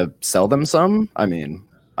someone to sell them some. I mean,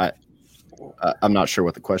 I'm not sure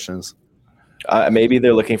what the question is. Maybe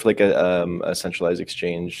they're looking for like a centralized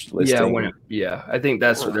exchange listing. Yeah, I think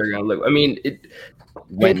that's what they're going to look. I mean,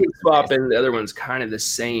 PancakeSwap and the other one's kind of the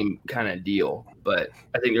same kind of deal, but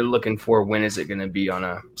I think they're looking for when is it going to be on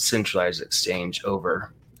a centralized exchange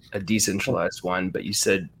over a decentralized one. But you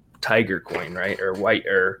said Tiger Coin, right? Or White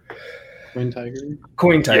or CoinTiger.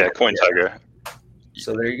 CoinTiger. Yeah, CoinTiger.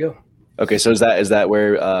 So there you go. Okay, so is that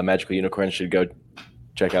where Magical Unicorns should go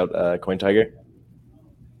check out CoinTiger?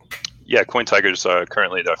 Yeah, CoinTiger is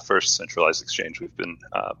currently the first centralized exchange we've been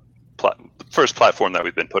first platform that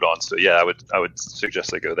we've been put on. So yeah, I would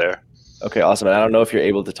suggest they go there. Okay, awesome. And I don't know if you're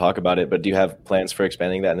able to talk about it, but do you have plans for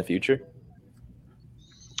expanding that in the future?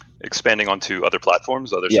 Expanding onto other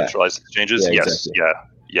platforms, other Yeah. centralized exchanges? Yeah, Yes. exactly.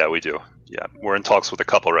 Yeah, we do. Yeah, we're in talks with a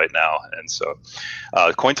couple right now. And so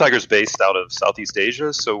CoinTiger is based out of Southeast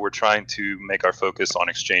Asia. So we're trying to make our focus on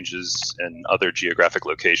exchanges in other geographic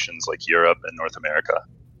locations like Europe and North America.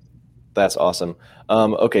 That's awesome.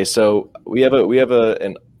 Okay, so we have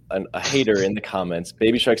a hater in the comments.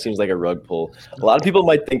 Baby Shark seems like a rug pull. A lot of people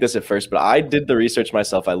might think this at first, but I did the research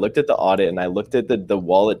myself. I looked at the audit and I looked at the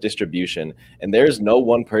wallet distribution, and there's no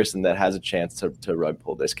one person that has a chance to rug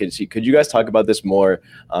pull this. Could you guys talk about this more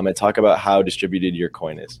and talk about how distributed your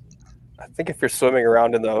coin is? I think if you're swimming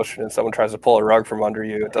around in the ocean and someone tries to pull a rug from under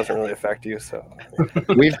you, it doesn't really affect you. So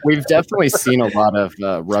we've definitely seen a lot of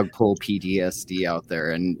rug pull PTSD out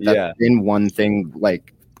there, and that's been one thing.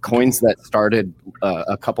 Like, coins that started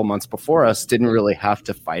a couple months before us didn't really have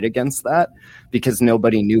to fight against that because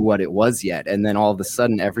nobody knew what it was yet. And then all of a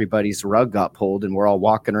sudden everybody's rug got pulled and we're all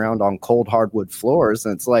walking around on cold hardwood floors.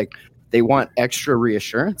 And it's like, they want extra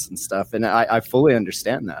reassurance and stuff. And I fully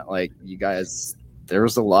understand that. Like, you guys, there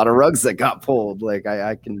was a lot of rugs that got pulled. Like,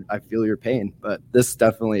 I feel your pain, but this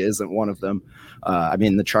definitely isn't one of them. I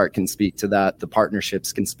mean, the chart can speak to that. The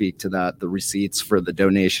partnerships can speak to that. The receipts for the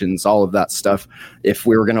donations, all of that stuff. If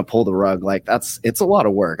we were going to pull the rug, like, it's a lot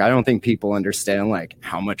of work. I don't think people understand like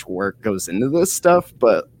how much work goes into this stuff,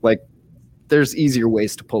 but like, there's easier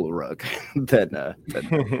ways to pull a rug than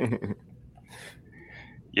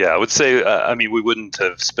Yeah, I would say, I mean, we wouldn't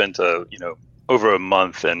have spent over a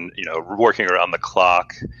month and, working around the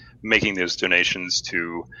clock, making those donations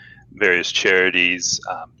to various charities,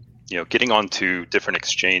 getting onto different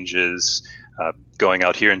exchanges, going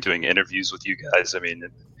out here and doing interviews with you guys. I mean,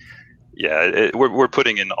 we're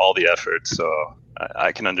putting in all the effort. So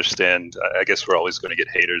I can understand. I guess we're always going to get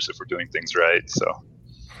haters if we're doing things right. So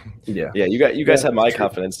yeah. You guys have my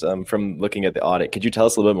confidence from looking at the audit. Could you tell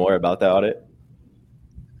us a little bit more about that audit?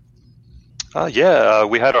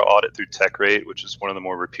 We had our audit through TechRate, which is one of the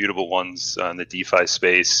more reputable ones in the DeFi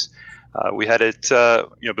space. We had it,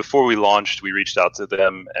 before we launched, we reached out to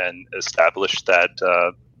them and established that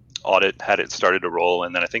audit, had it started to roll.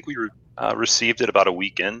 And then I think we received it about a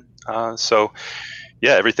week in.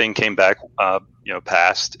 Everything came back,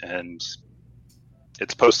 passed, and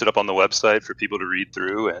it's posted up on the website for people to read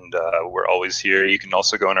through. And we're always here. You can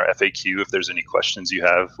also go in our FAQ if there's any questions you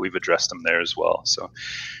have. We've addressed them there as well. So,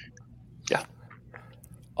 yeah.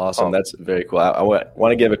 Awesome. That's very cool. I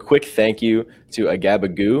want to give a quick thank you to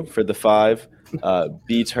Agabagoo for the 5,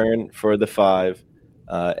 B-Turn for the 5,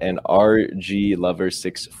 and RG Lover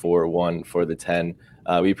 641 for the 10.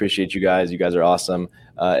 We appreciate you guys. You guys are awesome.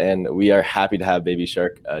 And we are happy to have Baby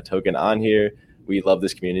Shark token on here. We love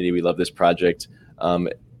this community. We love this project.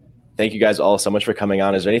 Thank you guys all so much for coming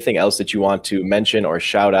on. Is there anything else that you want to mention or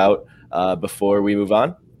shout out before we move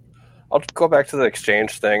on? I'll just go back to the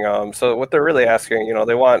exchange thing. So what they're really asking,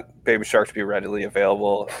 they want Baby Shark to be readily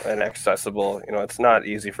available and accessible. It's not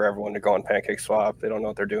easy for everyone to go on PancakeSwap. They don't know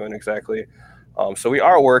what they're doing exactly. So we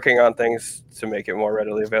are working on things to make it more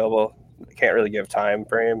readily available. Can't really give time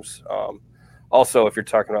frames. Also, if you're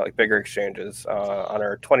talking about like bigger exchanges, on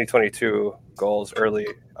our 2022 goals early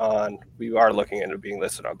on, we are looking into being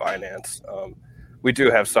listed on Binance. We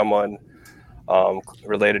do have someone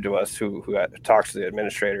related to us who talks to the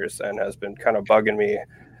administrators and has been kind of bugging me.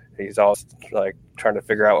 He's always like trying to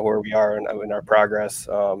figure out where we are in our progress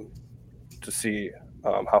to see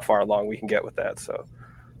how far along we can get with that. So,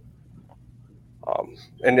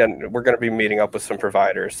 and then we're going to be meeting up with some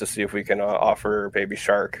providers to see if we can offer Baby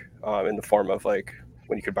Shark in the form of like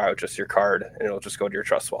when you could buy with just your card and it'll just go to your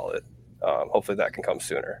Trust wallet. Hopefully that can come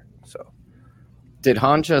sooner. So. Did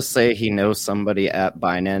Han just say he knows somebody at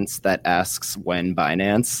Binance that asks when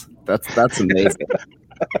Binance? That's amazing.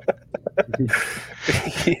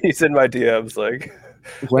 He's in my DMs like,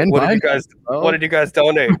 when what did you guys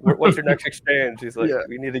donate? What's your next exchange? He's like,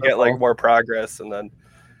 we need to get like more progress, and then,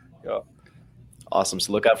 Awesome.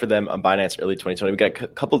 So look out for them on Binance early 2020. We got a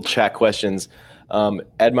couple of chat questions.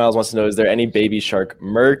 Ed Miles wants to know, is there any Baby Shark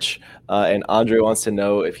merch? And Andre wants to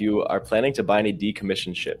know if you are planning to buy any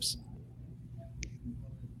decommissioned ships.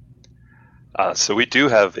 So we do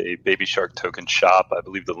have a Baby Shark token shop. I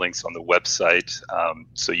believe the link's on the website.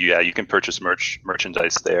 You can purchase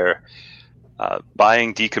merchandise there.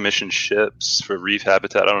 Buying decommissioned ships for reef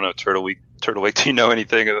habitat. I don't know, Turtlewake, do you know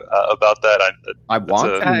anything about that? I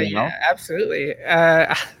want to. Yeah, absolutely.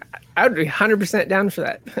 I would be 100% down for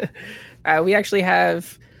that. We actually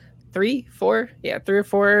have 3 or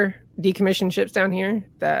 4 decommissioned ships down here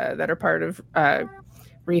that are part of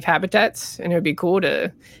reef habitats, and it would be cool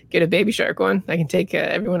to get a Baby Shark one. I can take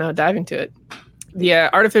everyone out diving to it. The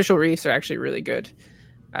artificial reefs are actually really good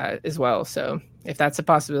as well. So if that's a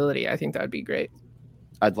possibility, I think that would be great.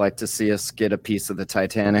 I'd like to see us get a piece of the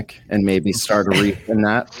Titanic and maybe start a reef in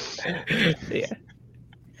that. Yeah.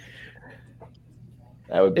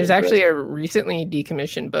 There's actually a recently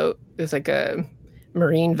decommissioned boat. There's like a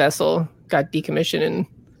marine vessel got decommissioned, and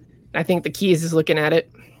I think the Keys is looking at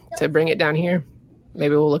it to bring it down here.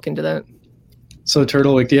 maybe we'll look into that. So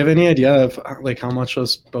Turtlewick, do you have any idea of like how much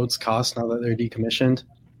those boats cost now that they're decommissioned?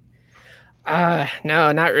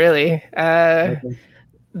 No, not really.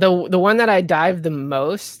 The one that I dive the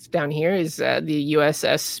most down here is the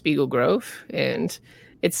USS Spiegel Grove, and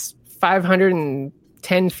it's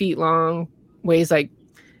 510 feet long, weighs like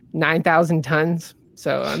 9,000 tons.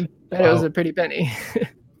 So I bet it was a pretty penny.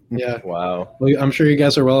 Yeah. Wow. Well, I'm sure you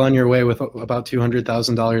guys are well on your way with about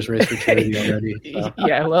 $200,000 raised for charity already. So.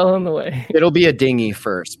 Yeah, well on the way. It'll be a dinghy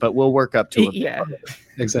first, but we'll work up to it. Yeah,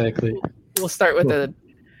 Exactly. we'll start with a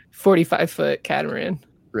 45-foot catamaran.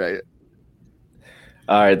 Right.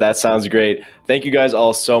 All right, that sounds great. Thank you guys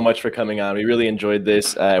all so much for coming on. We really enjoyed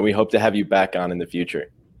this, and we hope to have you back on in the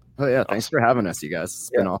future. Oh yeah, thanks for having us, you guys. It's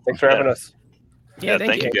been awesome. Thanks for having us. Yeah,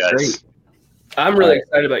 thank you guys. Great. I'm really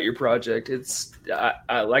excited about your project. It's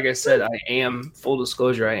like I said, I am, full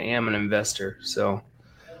disclosure, I am an investor, so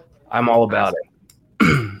I'm all about it.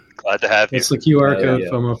 Glad to have you. It's the QR code,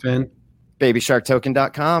 FOMOFin.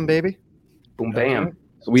 BabySharkToken.com, baby. Boom, bam.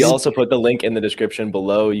 We also put the link in the description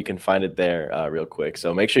below. You can find it there real quick.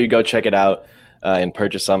 So make sure you go check it out and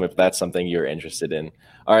purchase some if that's something you're interested in.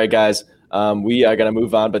 All right, guys, we are going to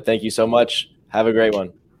move on, but thank you so much. Have a great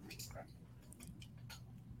one.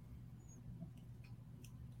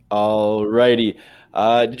 All righty.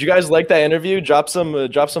 Did you guys like that interview? Drop some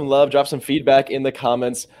love, drop some feedback in the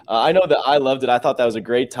comments. I know that I loved it. I thought that was a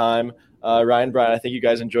great time. Ryan, Brian, I think you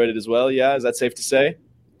guys enjoyed it as well. Yeah, is that safe to say?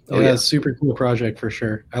 Yeah, super cool project for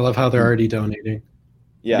sure. I love how they're already donating.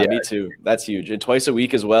 Yeah, me too. That's huge. And twice a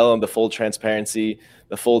week as well, and the full transparency,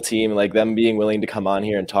 the full team, like them being willing to come on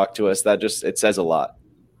here and talk to us, it says a lot.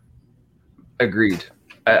 Agreed.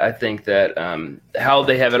 I think that how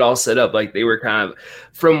they have it all set up, like they were kind of,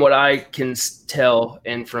 from what I can tell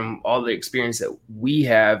and from all the experience that we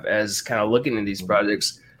have as kind of looking at these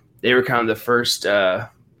projects, they were kind of the first,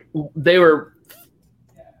 they were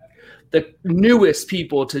the newest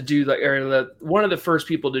people to do one of the first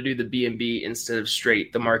people to do the B&B instead of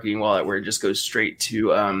straight the marketing wallet, where it just goes straight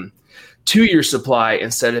to your supply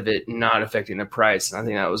instead of it not affecting the price. And I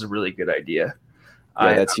think that was a really good idea.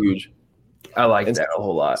 Yeah, that's huge. I like that a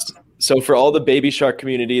whole lot. So for all the Baby Shark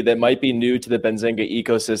community that might be new to the Benzinga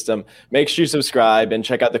ecosystem, make sure you subscribe and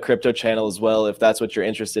check out the crypto channel as well if that's what you're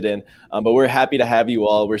interested in. But we're happy to have you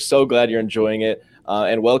all. We're so glad you're enjoying it.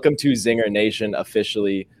 And welcome to Zinger Nation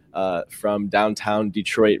officially from downtown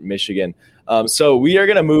Detroit, Michigan. So we are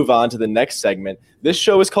going to move on to the next segment. This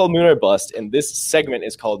show is called Moon or Bust, and this segment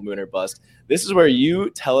is called Moon or Bust. This is where you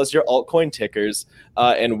tell us your altcoin tickers,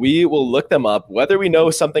 and we will look them up. Whether we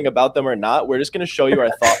know something about them or not, we're just going to show you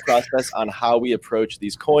our thought process on how we approach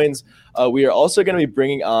these coins. We are also going to be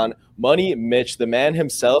bringing on Money Mitch, the man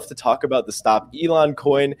himself, to talk about the Stop Elon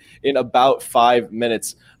coin in about 5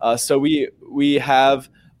 minutes. So we have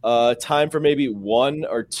time for maybe 1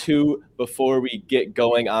 or 2 before we get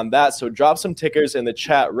going on that. So drop some tickers in the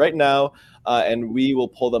chat right now, and we will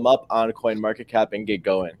pull them up on CoinMarketCap and get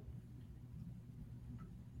going.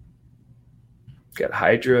 Got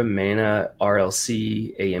Hydra, Mana,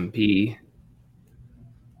 RLC, AMP,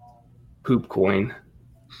 Poop Coin.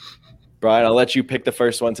 Brian, I'll let you pick the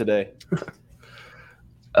first one today.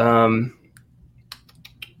 Okay,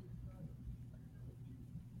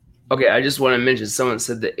 I just want to mention someone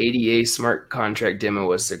said the ADA smart contract demo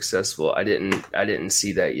was successful. I didn't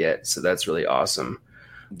see that yet, so that's really awesome.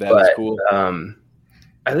 That's cool.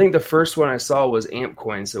 I think the first one I saw was AMP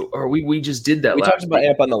coin. So, or we just did that. We talked about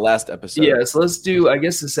AMP on the last episode. Yeah, so let's do, I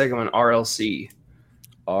guess, the second one, RLC.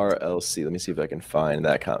 RLC. Let me see if I can find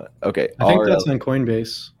that comment. Okay, I think that's on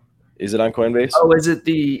Coinbase. Is it on Coinbase? Oh, is it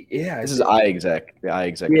the? Yeah, this is iExec. The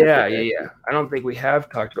iExec. Yeah. I don't think we have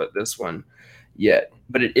talked about this one yet,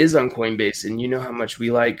 but it is on Coinbase, and you know how much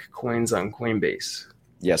we like coins on Coinbase.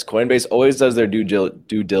 Yes, Coinbase always does their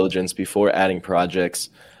due diligence before adding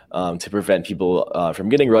projects. To prevent people from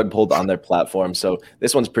getting rug pulled on their platform. So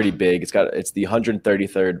this one's pretty big. It's the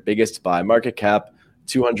 133rd biggest by market cap,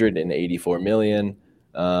 284 million.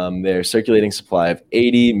 Their circulating supply of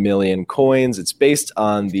 80 million coins. It's based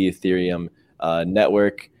on the Ethereum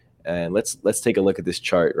network. And let's take a look at this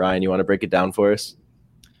chart. Ryan, you want to break it down for us?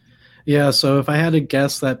 Yeah, so if I had to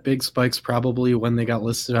guess, that big spike's probably when they got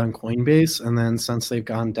listed on Coinbase, and then since they've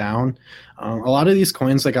gone down, a lot of these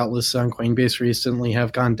coins that got listed on Coinbase recently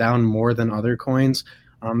have gone down more than other coins.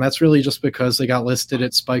 That's really just because they got listed.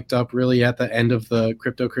 It spiked up really at the end of the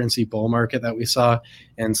cryptocurrency bull market that we saw,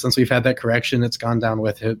 and since we've had that correction, it's gone down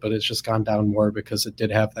with it, but it's just gone down more because it did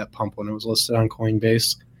have that pump when it was listed on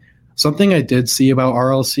Coinbase. Something I did see about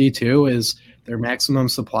RLC too is their maximum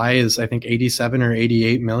supply is, I think, 87 or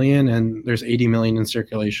 88 million, and there's 80 million in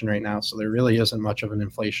circulation right now. So there really isn't much of an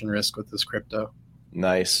inflation risk with this crypto.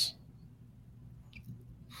 Nice.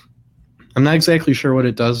 I'm not exactly sure what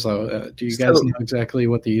it does, though. Do you guys know exactly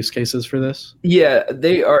what the use case is for this? Yeah,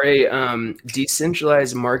 they are a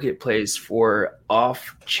decentralized marketplace for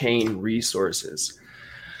off-chain resources.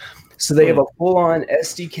 So they have a full-on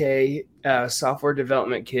SDK, software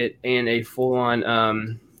development kit, and a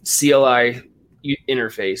full-on CLI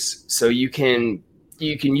interface. So you can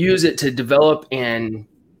use it to develop and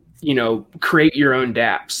create your own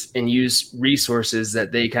dApps and use resources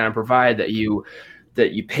that they kind of provide that you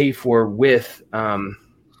pay for with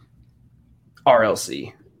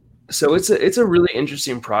RLC. So it's a really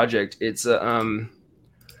interesting project. It's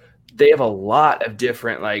they have a lot of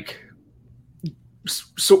different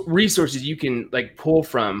resources you can pull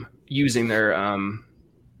from using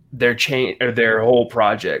their chain or their whole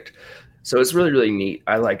project. So it's really, really neat.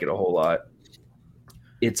 I like it a whole lot.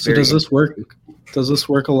 Does this work? Does this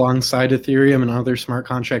work alongside Ethereum and other smart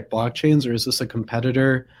contract blockchains, or is this a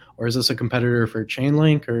competitor? Or is this a competitor for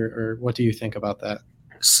Chainlink, or what do you think about that?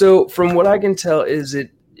 So from what I can tell is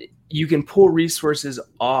you can pull resources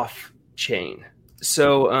off chain.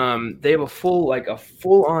 So they have a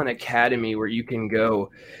full-on academy where you can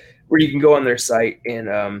go on their site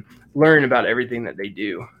and learn about everything that they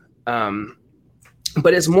do.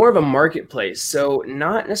 But it's more of a marketplace. So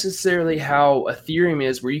not necessarily how Ethereum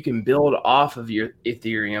is, where you can build off of your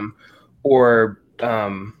Ethereum or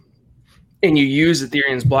and you use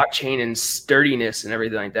Ethereum's blockchain and sturdiness and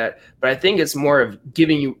everything like that. But I think it's more of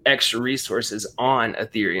giving you extra resources on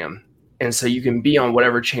Ethereum. And so you can be on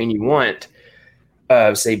whatever chain you want,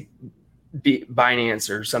 say Binance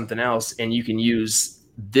or something else, and you can use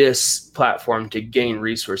this platform to gain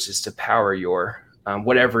resources to power your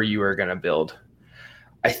whatever you are going to build.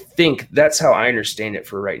 I think that's how I understand it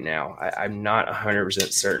for right now. I'm not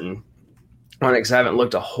 100% certain on it because I haven't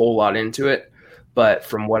looked a whole lot into it. But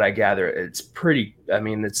from what I gather, it's pretty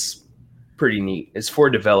neat. It's for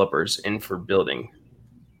developers and for building.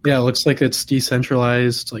 Yeah, it looks like it's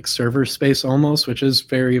decentralized, server space almost, which is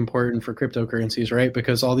very important for cryptocurrencies, right?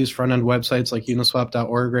 Because all these front-end websites like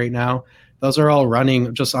uniswap.org right now, those are all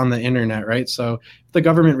running just on the internet, right? So if the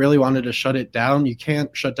government really wanted to shut it down, you can't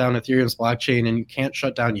shut down Ethereum's blockchain and you can't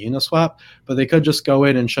shut down Uniswap, but they could just go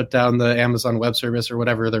in and shut down the Amazon Web Service or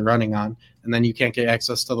whatever they're running on, and then you can't get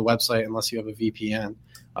access to the website unless you have a VPN.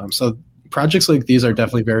 So projects like these are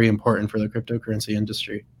definitely very important for the cryptocurrency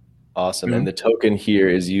industry. Awesome. Mm-hmm. And the token here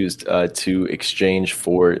is used to exchange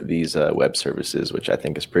for these web services, which I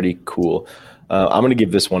think is pretty cool. I'm going to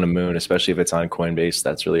give this one a moon, especially if it's on Coinbase.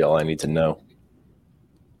 That's really all I need to know.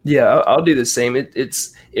 Yeah, I'll do the same.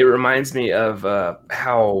 It reminds me of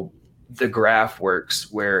how the graph works,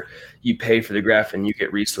 where you pay for the graph and you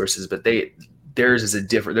get resources, but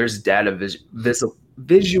there's data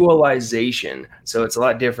visualization. So it's a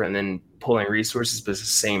lot different than pulling resources, but it's the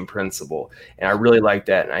same principle. And I really like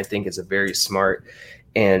that. And I think it's a very smart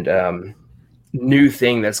and new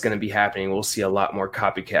thing that's going to be happening. We'll see a lot more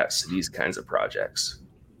copycats to these kinds of projects.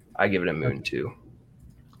 I give it a moon too.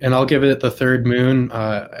 And I'll give it the third moon.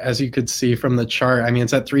 As you could see from the chart, I mean,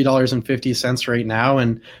 it's at $3.50 right now,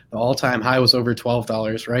 and the all-time high was over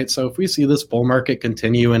 $12, right? So if we see this bull market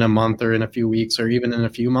continue in a month or in a few weeks or even in a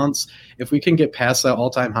few months, if we can get past that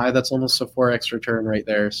all-time high, that's almost a 4x return right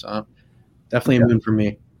there. So definitely a moon for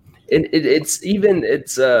me.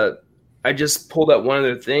 I just pulled up one of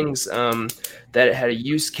the things that it had a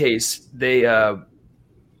use case. They had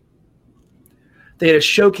a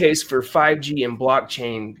showcase for 5G and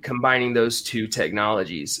blockchain, combining those two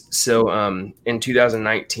technologies. So in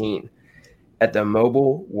 2019 at the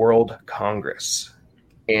Mobile World Congress,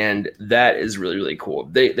 and that is really, really cool.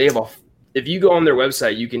 They have if you go on their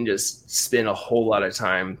website, you can just spend a whole lot of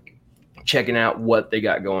time checking out what they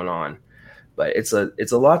got going on. But it's a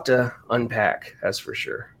lot to unpack, that's for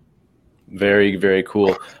sure. Very, very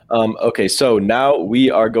cool. Okay, so now we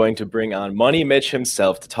are going to bring on Money Mitch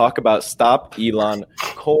himself to talk about Stop Elon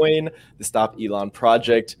Coin, the Stop Elon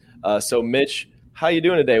project. So Mitch, how you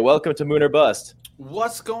doing today? Welcome to Moon or Bust.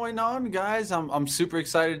 What's going on, guys? I'm super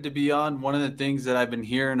excited to be on. One of the things that I've been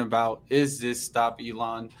hearing about is this Stop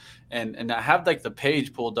Elon. And I have the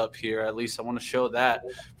page pulled up here. At least I want to show that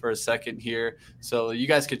for a second here. So you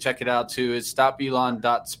guys could check it out too. It's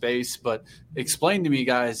stopelon.space. But explain to me,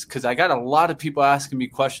 guys, because I got a lot of people asking me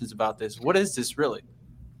questions about this. What is this really?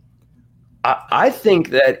 I think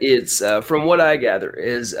that it's, from what I gather,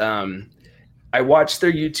 is I watched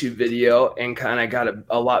their YouTube video and kind of got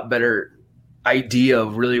a lot better idea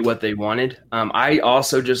of really what they wanted. I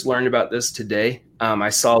also just learned about this today. I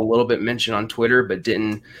saw a little bit mentioned on Twitter, but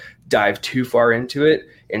didn't dive too far into it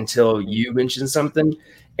until you mentioned something.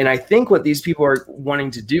 And I think what these people are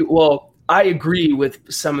wanting to do, well, I agree with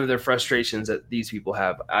some of the frustrations that these people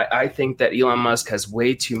have. I think that Elon Musk has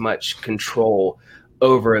way too much control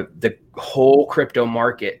over the whole crypto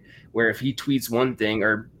market, where if he tweets one thing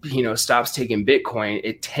or, stops taking Bitcoin,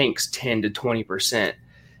 it tanks 10 to 20%.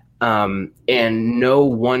 And no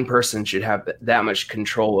one person should have that much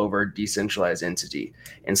control over a decentralized entity.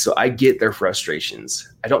 And so I get their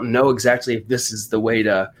frustrations. I don't know exactly if this is the way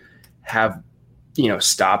to have,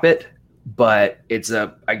 stop it, but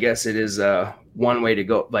I guess it is one way to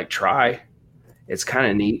go, try. It's kind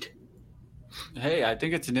of neat. Hey, I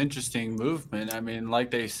think it's an interesting movement. I mean,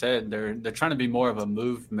 like they said, they're trying to be more of a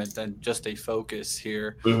movement than just a focus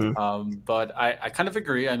here. Mm-hmm. But I kind of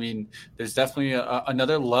agree. I mean, there's definitely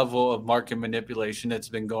another level of market manipulation that's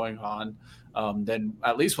been going on than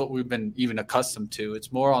at least what we've been even accustomed to.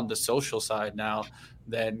 It's more on the social side now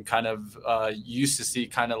than kind of used to see,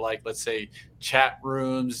 kind of like, let's say, chat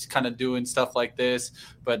rooms kind of doing stuff like this.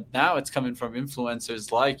 But now it's coming from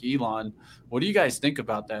influencers like Elon. What do you guys think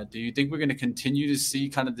about that? Do you think we're going to continue to see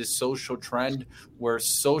kind of this social trend where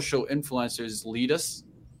social influencers lead us?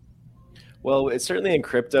 Well, it's certainly in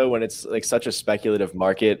crypto, when it's like such a speculative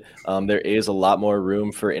market, there is a lot more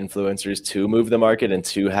room for influencers to move the market and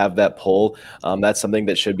to have that pull. That's something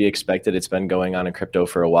that should be expected. It's been going on in crypto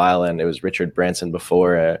for a while, and it was Richard Branson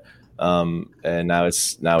before, and now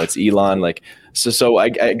it's Elon. So I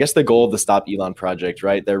guess the goal of the Stop Elon project,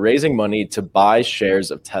 right? They're raising money to buy shares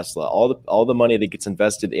of Tesla. All the money that gets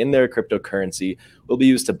invested in their cryptocurrency will be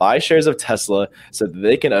used to buy shares of Tesla, so that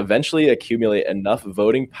they can eventually accumulate enough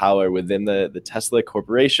voting power within the Tesla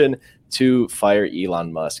corporation to fire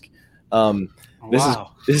Elon Musk. This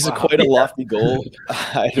is quite a lofty goal.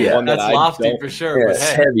 One that's lofty for sure. It's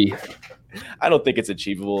heavy. I don't think it's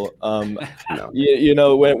achievable.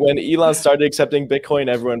 No. When Elon started accepting Bitcoin,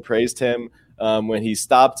 everyone praised him. When he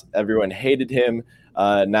stopped, everyone hated him.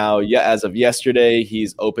 Now, as of yesterday,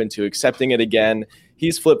 he's open to accepting it again.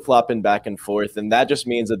 He's flip-flopping back and forth, and that just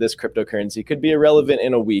means that this cryptocurrency could be irrelevant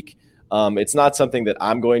in a week. It's not something that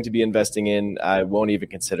I'm going to be investing in. I won't even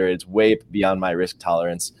consider it. It's way beyond my risk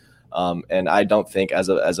tolerance. And I don't think as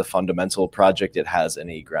a fundamental project it has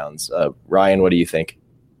any grounds. Ryan, what do you think?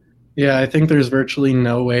 Yeah, I think there's virtually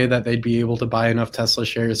no way that they'd be able to buy enough Tesla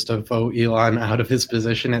shares to vote Elon out of his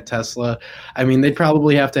position at Tesla. I mean, they'd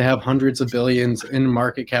probably have to have hundreds of billions in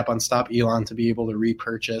market cap on Stop Elon to be able to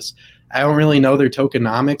repurchase. I don't really know their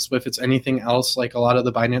tokenomics, but if it's anything else like a lot of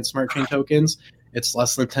the Binance Smart Chain tokens, it's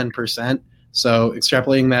less than 10%. So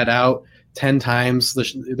extrapolating that out, 10 times,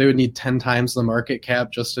 they would need 10 times the market cap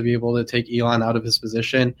just to be able to take Elon out of his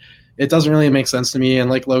position. It doesn't really make sense to me. And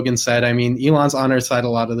like Logan said, I mean, Elon's on our side a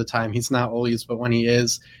lot of the time. He's not always, but when he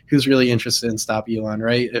is, who's really interested in Stop Elon,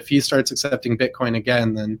 right? If he starts accepting Bitcoin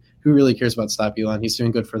again, then who really cares about Stop Elon? He's doing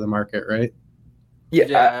good for the market, right?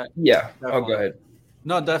 Yeah. Oh, go ahead.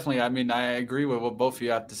 No, definitely. I mean, I agree with what both of you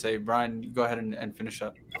have to say. Brian, go ahead and finish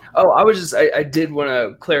up. Oh, I did want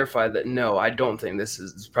to clarify that no, I don't think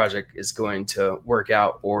this project is going to work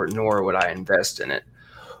out, nor would I invest in it.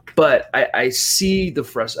 But I see the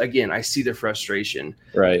frustration.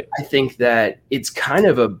 Right. I think that it's kind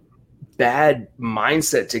of a bad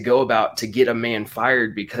mindset to go about to get a man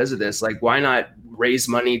fired because of this. Like, why not raise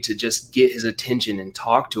money to just get his attention and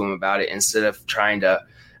talk to him about it instead of trying to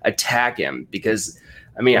attack him? Because,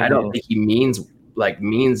 I mean, I don't think he means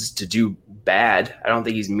to do bad. I don't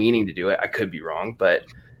think he's meaning to do it. I could be wrong, but,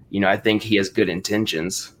 I think he has good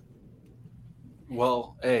intentions.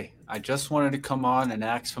 Well, hey, I just wanted to come on and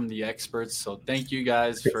ask from the experts. So thank you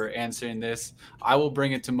guys for answering this. I will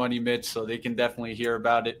bring it to Money Mitch so they can definitely hear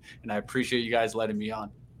about it. And I appreciate you guys letting me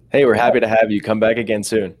on. Hey, we're happy to have you. Come back again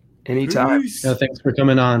soon. Anytime. Yeah, thanks for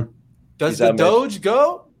coming on. Does the Doge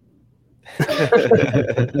go?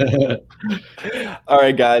 All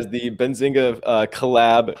right, guys, the Benzinga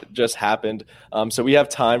collab just happened. So we have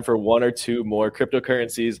time for one or two more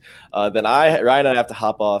cryptocurrencies. Then Ryan and I have to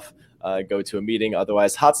hop off. Go to a meeting.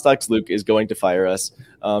 Otherwise, Hot Stocks Luke is going to fire us.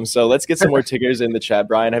 So let's get some more tickers in the chat.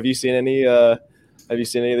 Brian, have you seen any? Have you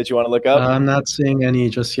seen any that you want to look up? I'm not seeing any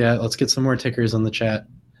just yet. Let's get some more tickers in the chat.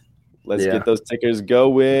 Let's get those tickers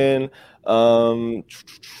going.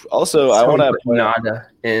 Also, I want to put Nada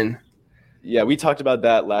in. Yeah, we talked about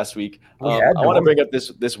that last week. I want to bring up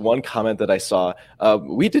this one comment that I saw.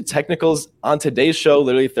 We did technicals on today's show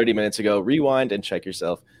literally 30 minutes ago. Rewind and check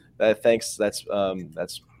yourself. Thanks. That's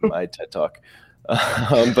my TED talk.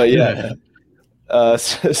 But yeah.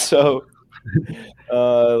 So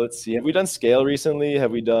let's see. Have we done scale recently?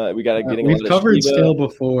 We got getting. We've covered scale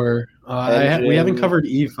before. We haven't covered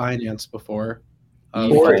e-finance before.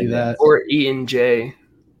 Or do that. Or E&J.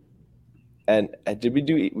 And did we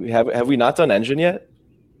do? Have we not done Engine yet?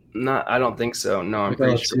 Not, I don't think so. No, I'm Okay,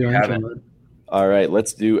 pretty let's sure do we Engine haven't. then. All right,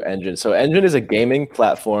 let's do Engine. So Engine is a gaming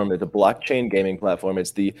platform. It's a blockchain gaming platform.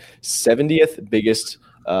 It's the 70th biggest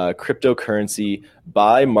cryptocurrency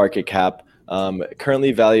by market cap.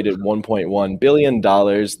 Currently valued at $1.1 billion.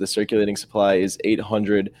 The circulating supply is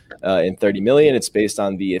 830 million. It's based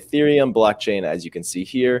on the Ethereum blockchain, as you can see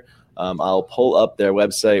here. I'll pull up their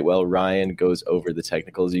website while Ryan goes over the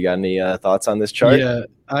technicals. You got any thoughts on this chart? Yeah,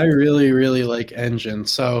 I really, really like Engine.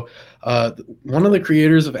 So one of the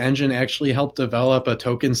creators of Engine actually helped develop a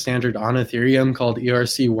token standard on Ethereum called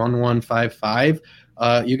ERC-1155.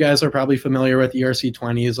 You guys are probably familiar with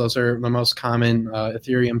ERC-20s. Those are the most common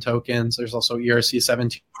Ethereum tokens. There's also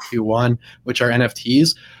ERC-1721, which are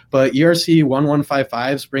NFTs. But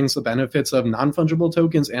ERC-1155 brings the benefits of non-fungible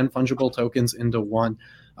tokens and fungible tokens into one.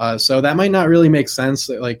 So that might not really make sense,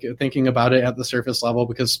 like thinking about it at the surface level,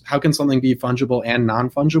 because how can something be fungible and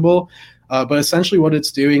non-fungible? But essentially what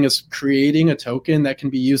it's doing is creating a token that can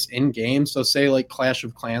be used in game. So say like Clash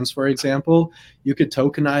of Clans, for example, you could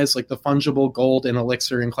tokenize like the fungible gold and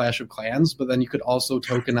elixir in Clash of Clans, but then you could also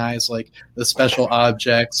tokenize like the special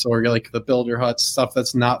objects or like the builder huts, stuff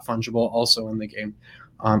that's not fungible also in the game.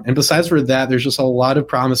 And besides for that, there's just a lot of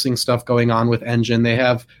promising stuff going on with Engine. They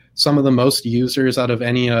have some of the most users out of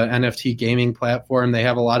any NFT gaming platform. They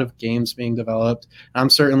have a lot of games being developed. I'm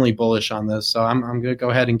certainly bullish on this, so I'm going to go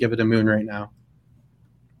ahead and give it a moon right now.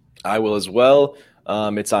 I will as well.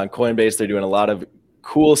 It's on Coinbase. They're doing a lot of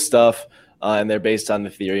cool stuff, and they're based on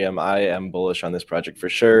Ethereum. I am bullish on this project for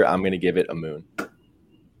sure. I'm going to give it a moon.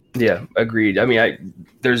 Yeah, agreed. I mean,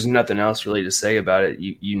 there's nothing else really to say about it.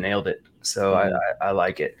 You nailed it. So I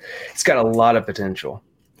like it. It's got a lot of potential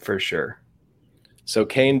for sure. So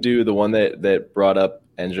Kane Do, the one that brought up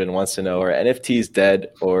Engine, wants to know, are NFTs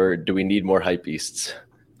dead or do we need more hype beasts?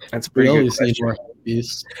 That's a pretty good always question. need more hype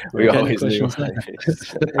beasts. We always need more hype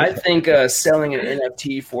beasts. I think selling an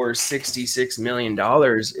NFT for $66 million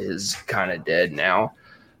is kind of dead now.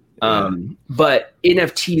 But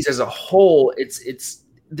NFTs as a whole,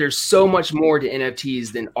 there's so much more to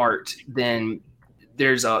NFTs than art.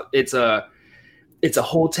 It's a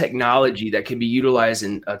whole technology that can be utilized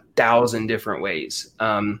in 1,000 different ways.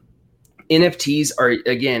 NFTs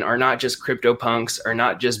are not just CryptoPunks, are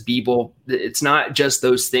not just Beeple. It's not just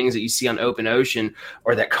those things that you see on OpenOcean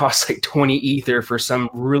or that cost like 20 Ether for some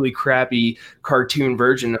really crappy cartoon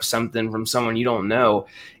version of something from someone you don't know.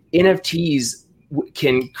 NFTs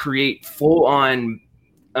can create full-on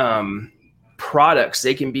products.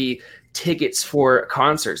 They can be tickets for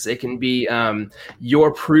concerts. They can be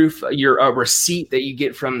your proof, your receipt that you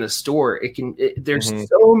get from the store. There's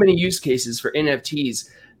so many use cases for NFTs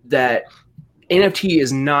that NFT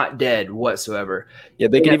is not dead whatsoever. Yeah,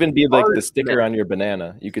 they can even be like the sticker on your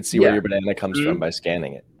banana. You could see where your banana comes from by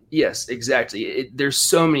scanning it. Yes, exactly. There's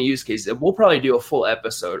so many use cases. We'll probably do a full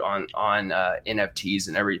episode on NFTs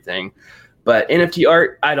and everything. But NFT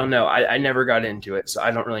art, I don't know. I never got into it, so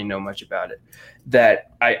I don't really know much about it.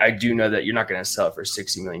 That I do know that you're not going to sell it for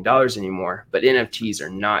 $60 million anymore. But NFTs are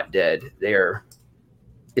not dead.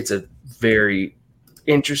 It's a very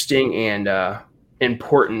interesting and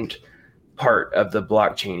important part of the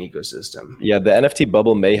blockchain ecosystem. Yeah, the NFT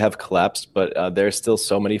bubble may have collapsed, but there's still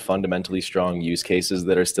so many fundamentally strong use cases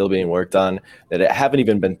that are still being worked on that haven't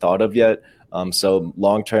even been thought of yet. So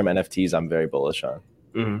long-term NFTs, I'm very bullish on.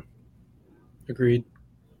 Mm-hmm. Agreed.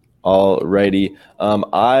 Alrighty.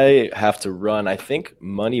 I have to run. I think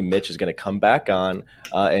Money Mitch is going to come back on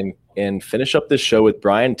and finish up this show with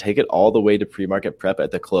Brian, take it all the way to pre-market prep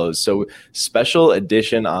at the close. So special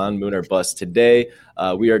edition on Moon or Bust today.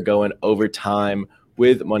 We are going overtime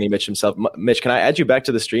with Money Mitch himself. Mitch, can I add you back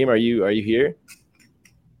to the stream? Are you here?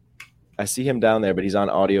 I see him down there, but he's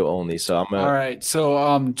on audio only. So I'm gonna... All right.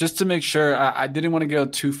 So just to make sure, I didn't want to go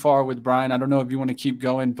too far with Brian. I don't know if you want to keep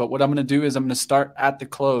going, but what I'm going to do is I'm going to start at the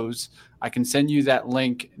close. I can send you that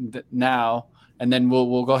link now, and then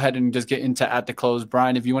we'll go ahead and just get into at the close.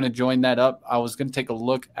 Brian, if you want to join that up, I was going to take a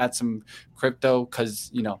look at some crypto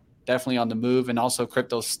because, definitely on the move, and also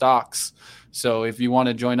crypto stocks. So if you want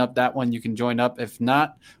to join up that one, you can join up. If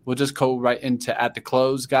not, we'll just go right into at the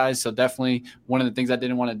close, guys. So definitely one of the things I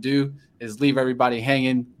didn't want to do is leave everybody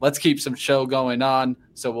hanging. Let's keep some show going on.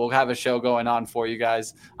 So we'll have a show going on for you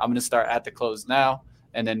guys. I'm going to start at the close now,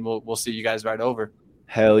 and then we'll see you guys right over.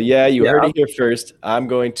 Hell yeah. You heard it here first. I'm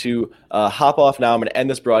going to hop off now. I'm going to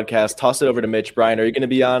end this broadcast, toss it over to Mitch. Brian, are you going to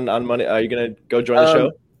be on Monday? Are you going to go join the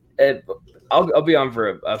show? I'll be on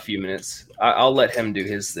for a few minutes. I'll let him do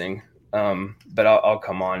his thing. but I'll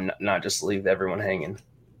come on, not just leave everyone hanging.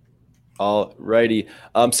 All righty.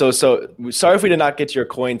 So sorry if we did not get your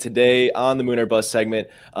coin today on the Moon or Bust segment.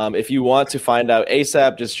 If you want to find out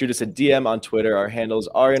ASAP, just shoot us a DM on Twitter. Our handles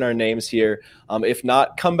are in our names here. If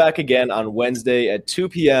not, come back again on Wednesday at 2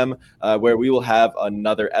 p.m. Where we will have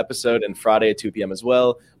another episode, and Friday at 2 p.m. as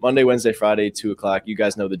well. Monday, Wednesday, Friday, 2 o'clock. You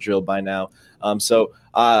guys know the drill by now.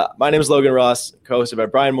 My name is Logan Ross, co-hosted by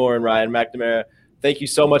Brian Moore and Ryan McNamara. Thank you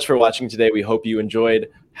so much for watching today. We hope you enjoyed.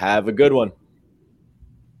 Have a good one.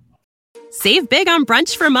 Save big on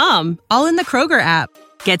brunch for mom, all in the Kroger app.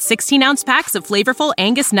 Get 16-ounce packs of flavorful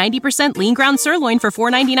Angus 90% lean ground sirloin for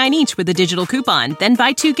 $4.99 each with a digital coupon. Then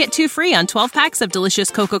buy 2, get 2 free on 12 packs of delicious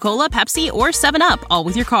Coca-Cola, Pepsi, or 7-Up, all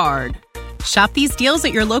with your card. Shop these deals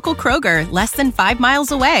at your local Kroger, less than 5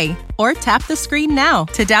 miles away. Or tap the screen now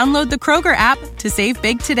to download the Kroger app to save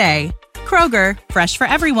big today. Kroger, fresh for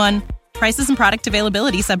everyone. Prices and product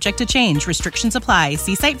availability subject to change. Restrictions apply.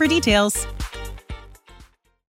 See site for details.